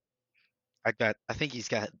some. I think he's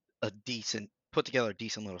got a put together a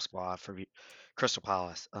decent little squad for Crystal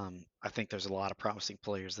Palace. I think there's a lot of promising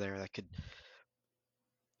players there that could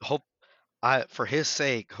hope. For his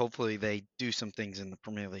sake, hopefully they do some things in the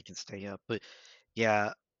Premier League and stay up. But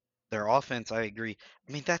yeah, their offense, I agree.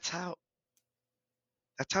 I mean, that's how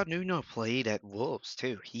Nuno played at Wolves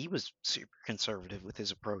too. He was super conservative with his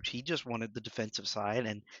approach. He just wanted the defensive side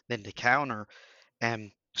and then to counter.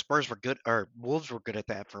 And Spurs were good, or Wolves were good at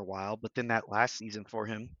that for a while. But then that last season for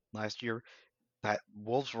him last year, that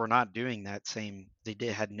Wolves were not doing that same. They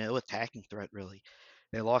had no attacking threat really.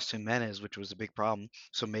 They lost Jimenez, which was a big problem.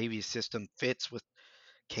 So maybe his system fits with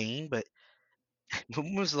Kane. But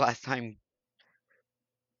when was the last time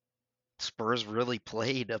Spurs really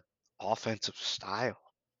played a offensive style?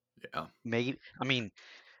 Yeah, Maybe I mean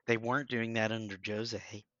they weren't doing that under Jose.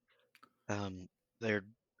 Um, there,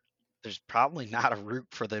 there's probably not a route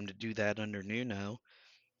for them to do that under Nuno.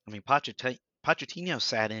 I mean, Pochettino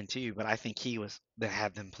sat in too, but I think he was that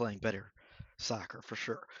had them playing better soccer for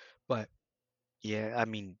sure. But yeah, I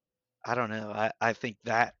mean, I don't know. I think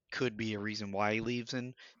that could be a reason why he leaves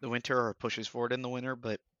in the winter or pushes forward in the winter.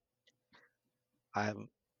 But I,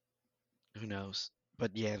 who knows?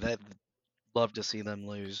 But yeah, that love to see them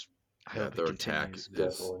lose. I yeah. hope it Their attack continues.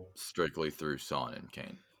 is Definitely. strictly through Son and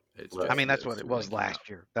Kane. It's Right. I just mean, that's what those it two was linking up. last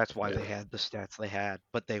year. That's why Yeah. they had the stats they had,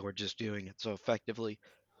 but they were just doing it so effectively.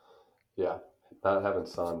 Yeah. Not having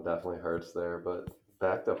Son definitely hurts there, but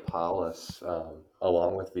back to Palace,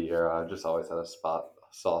 along with Vieira, I just always had a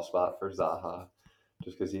soft spot for Zaha,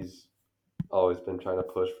 just because he's always been trying to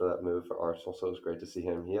push for that move for Arsenal. So it was great to see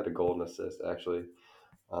him. He had a golden assist actually.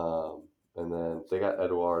 Um, and then they got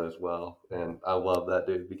Edouard as well. And I love that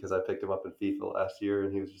dude because I picked him up in FIFA last year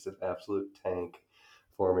and he was just an absolute tank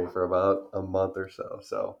for me for about a month or so.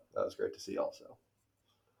 So that was great to see also.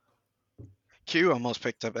 Q almost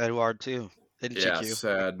picked up Eduard too, didn't you, Yeah, Q?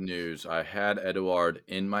 sad news. I had Eduard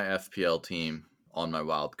in my FPL team on my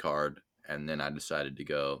wild card, and then I decided to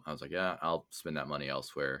go. I was like, yeah, I'll spend that money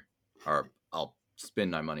elsewhere, or I'll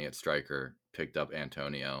spend my money at striker. Picked up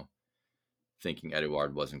Antonio, thinking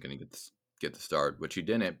Eduard wasn't going to get the start, which he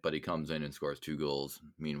didn't. But he comes in and scores 2 goals.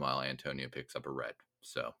 Meanwhile, Antonio picks up a red.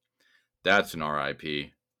 So that's an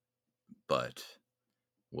RIP. But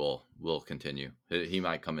we'll continue. He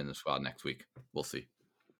might come in the squad next week. We'll see.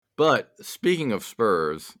 But speaking of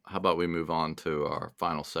Spurs, how about we move on to our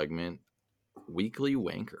final segment, Weekly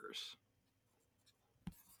Wankers.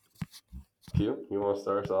 Q, you want to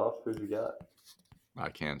start us off? Who you got? I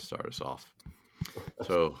can start us off.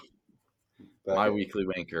 So Back my at weekly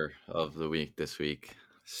wanker of the week this week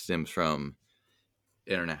stems from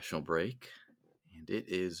international break, and it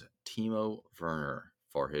is Timo Werner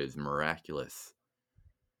for his miraculous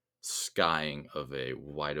skying of a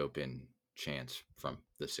wide open chance from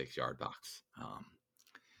the 6-yard box.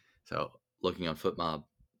 So looking on FootMob,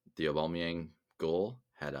 the Aubameyang goal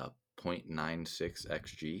had a .96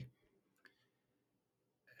 xG,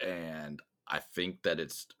 and I think that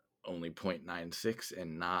it's only .96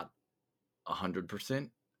 and not 100%,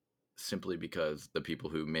 simply because the people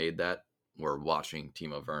who made that were watching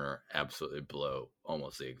Timo Werner absolutely blow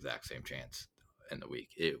almost the exact same chance in the week.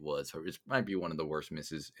 It might be one of the worst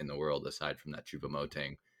misses in the world, aside from that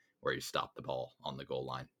Choupo-Moting where he stopped the ball on the goal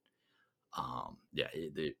line. Yeah,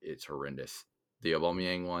 it's horrendous. The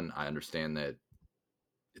Aubameyang one, I understand that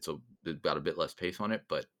it's got a bit less pace on it,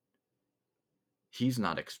 but he's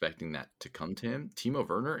not expecting that to come to him. Timo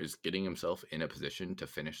Werner is getting himself in a position to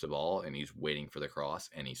finish the ball, and he's waiting for the cross,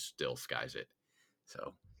 and he still skies it.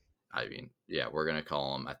 So, I mean, yeah, we're going to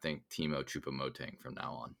call him, I think, Timo Choupo-Moting from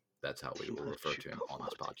now on. That's how we will Timo refer to him on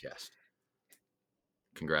this Choupo-Moting. podcast.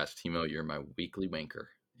 congrats, Timo. You're my weekly wanker,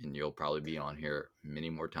 and you'll probably be on here many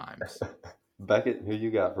more times. Beckett, who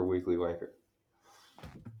you got for weekly wanker?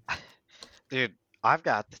 Dude, I've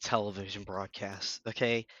got the television broadcast.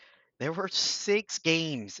 Okay, there were 6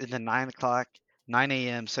 games in the 9 o'clock, 9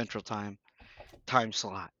 a.m. Central time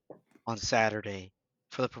slot on Saturday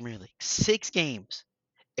for the Premier League. 6 games,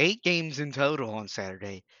 8 games in total on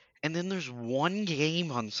Saturday, and then there's 1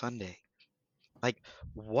 game on Sunday. Like,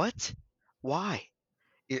 what? Why?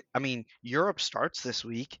 I mean, Europe starts this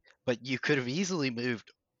week, but you could have easily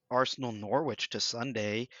moved Arsenal Norwich to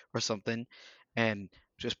Sunday or something, and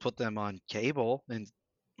just put them on cable and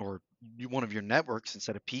or one of your networks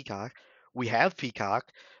instead of Peacock. We have Peacock,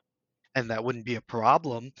 and that wouldn't be a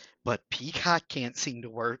problem, but Peacock can't seem to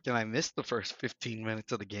work, and I missed the first 15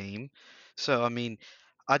 minutes of the game. So, I mean,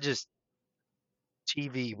 I just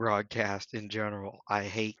TV broadcast in general, I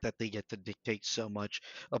hate that they get to dictate so much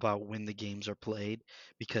about when the games are played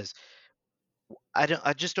because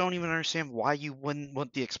I just don't even understand why you wouldn't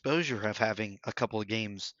want the exposure of having a couple of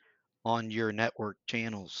games on your network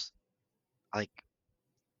channels. Like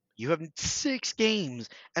you have 6 games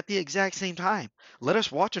at the exact same time. Let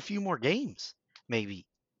us watch a few more games, maybe.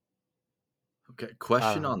 Okay, I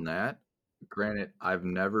question don't know. on that. Granted, I've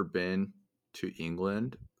never been to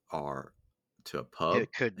England or to a pub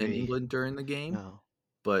It could in be. England during the game, No.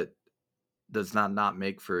 but does that not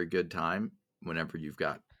make for a good time whenever you've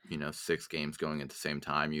got, 6 games going at the same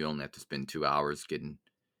time? You only have to spend 2 hours getting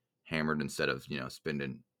hammered instead of,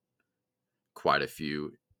 spending quite a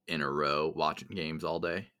few in a row watching games all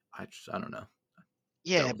day. I don't know.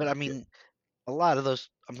 Yeah, Don't but I like it. mean, a lot of those.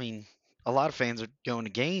 I mean, a lot of fans are going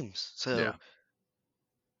to games, Yeah. so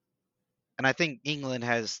and I think England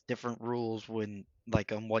has different rules when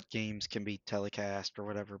like on what games can be telecast or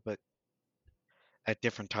whatever, but at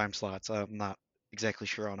different time slots. I'm not exactly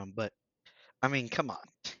sure on them, but I mean, come on.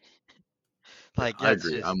 Yeah, Like I that's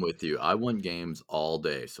agree. just I'm with you. I want games all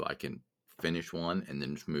day so I can finish one and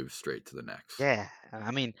then just move straight to the next. yeah. I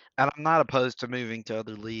mean, and I'm not opposed to moving to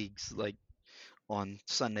other leagues like on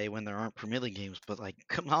Sunday when there aren't Premier League games, but like,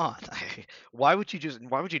 come on. Why would you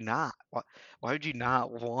not? Why would you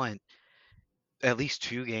not want at least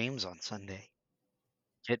 2 games on Sunday?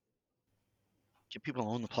 Get get people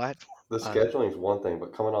on the platform. The I don't know. scheduling is one thing,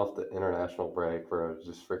 but coming off the international break where it was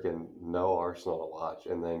just freaking no Arsenal to watch,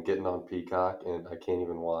 and then getting on Peacock and I can't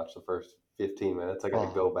even watch the first 15 minutes. I got to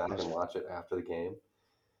Oh, go it back was and watch it after the game.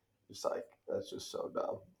 Just like that's just so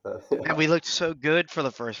dumb. and we looked so good for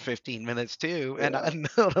the first 15 minutes too. And Yeah,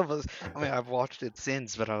 none of us, I mean, I've watched it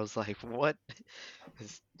since, but I was like, what?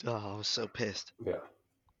 I was so pissed. yeah,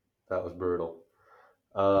 that was brutal.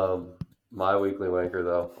 Um, my weekly wanker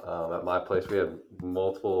though, at my place we have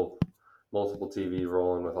multiple TV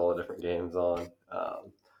rolling with all the different games on.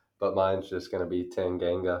 But mine's just going to be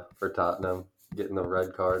Tanganga for Tottenham, getting the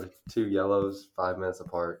red card, 2 yellows, 5 minutes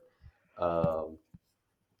apart. Um,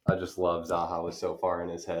 I just love Zaha was so far in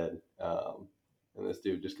his head, and this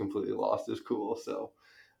dude just completely lost his cool. So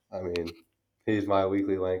I mean, he's my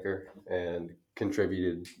weekly wanker and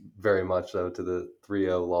contributed very much so to the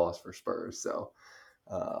 3-0 loss for Spurs. So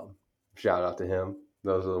um, shout out to him.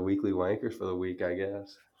 Those are the weekly wankers for the week, I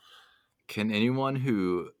guess. Can anyone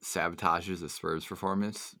who sabotages a Spurs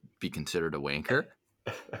performance be considered a wanker?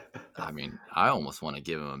 I mean, I almost want to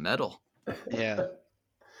give him a medal. Yeah.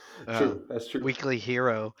 True, that's true. Weekly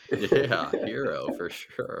hero. Yeah, hero for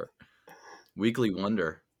sure. Weekly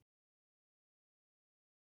wonder.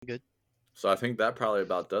 Good. So I think that probably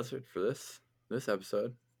about does it for this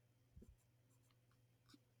episode.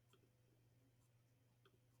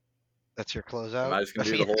 That's your Am closeout. I just I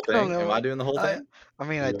gonna do the mean, whole I don't thing? Am know. I doing the whole I, thing? I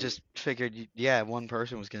mean, I Yeah. just figured, yeah, one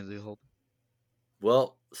person was going to do the whole.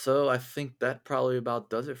 Well, so I think that probably about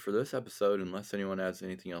does it for this episode, unless anyone has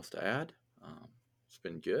anything else to add. It's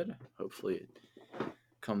been good. Hopefully, it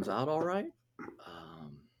comes out all right.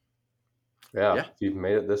 Yeah, Yeah, if you've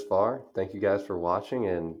made it this far, thank you guys for watching,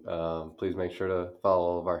 and please make sure to follow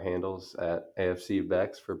all of our handles at AFC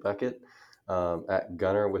Becks for Beckett, at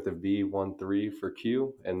Gunner with a V13 for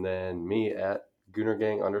Q, and then me at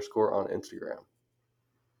Goonergang _ on Instagram.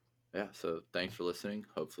 yeah. So thanks for listening.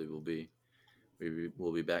 Hopefully, we'll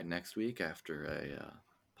be back next week after a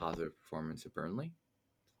positive performance at Burnley.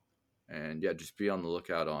 And yeah, just be on the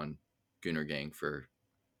lookout on Gooner Gang for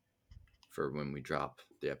when we drop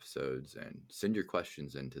the episodes, and send your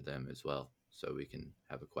questions into them as well, so we can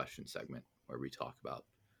have a question segment where we talk about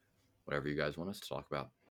whatever you guys want us to talk about.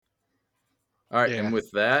 All right, Yeah. and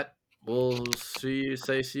with that, we'll see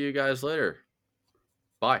you guys later.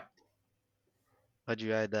 Bye. How'd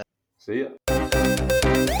you add that? See ya.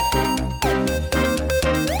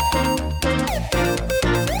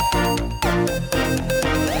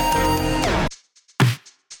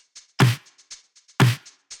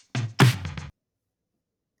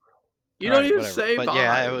 You All don't right, even whatever. say But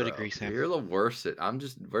yeah, I bye, would bro. agree, Sam. You're the worst at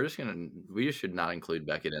we just should not include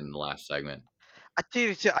Beckett in the last segment.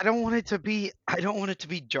 I don't want it to be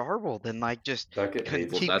jarbled and like just Beckett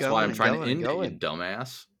hates Well, keep that's why going I'm and trying to going and end it, you going.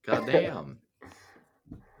 dumbass. God damn.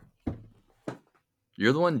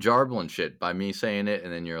 You're the one jarbling shit by me saying it,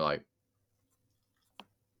 and then you're like,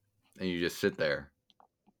 and you just sit there.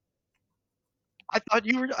 I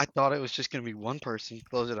thought it was just gonna be one person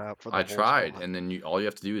close it out for the I whole tried, squad. and then all you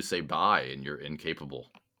have to do is say bye, and you're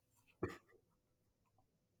incapable.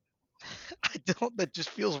 I don't. That just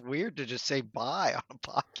feels weird to just say bye on a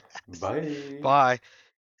podcast. Bye. Bye.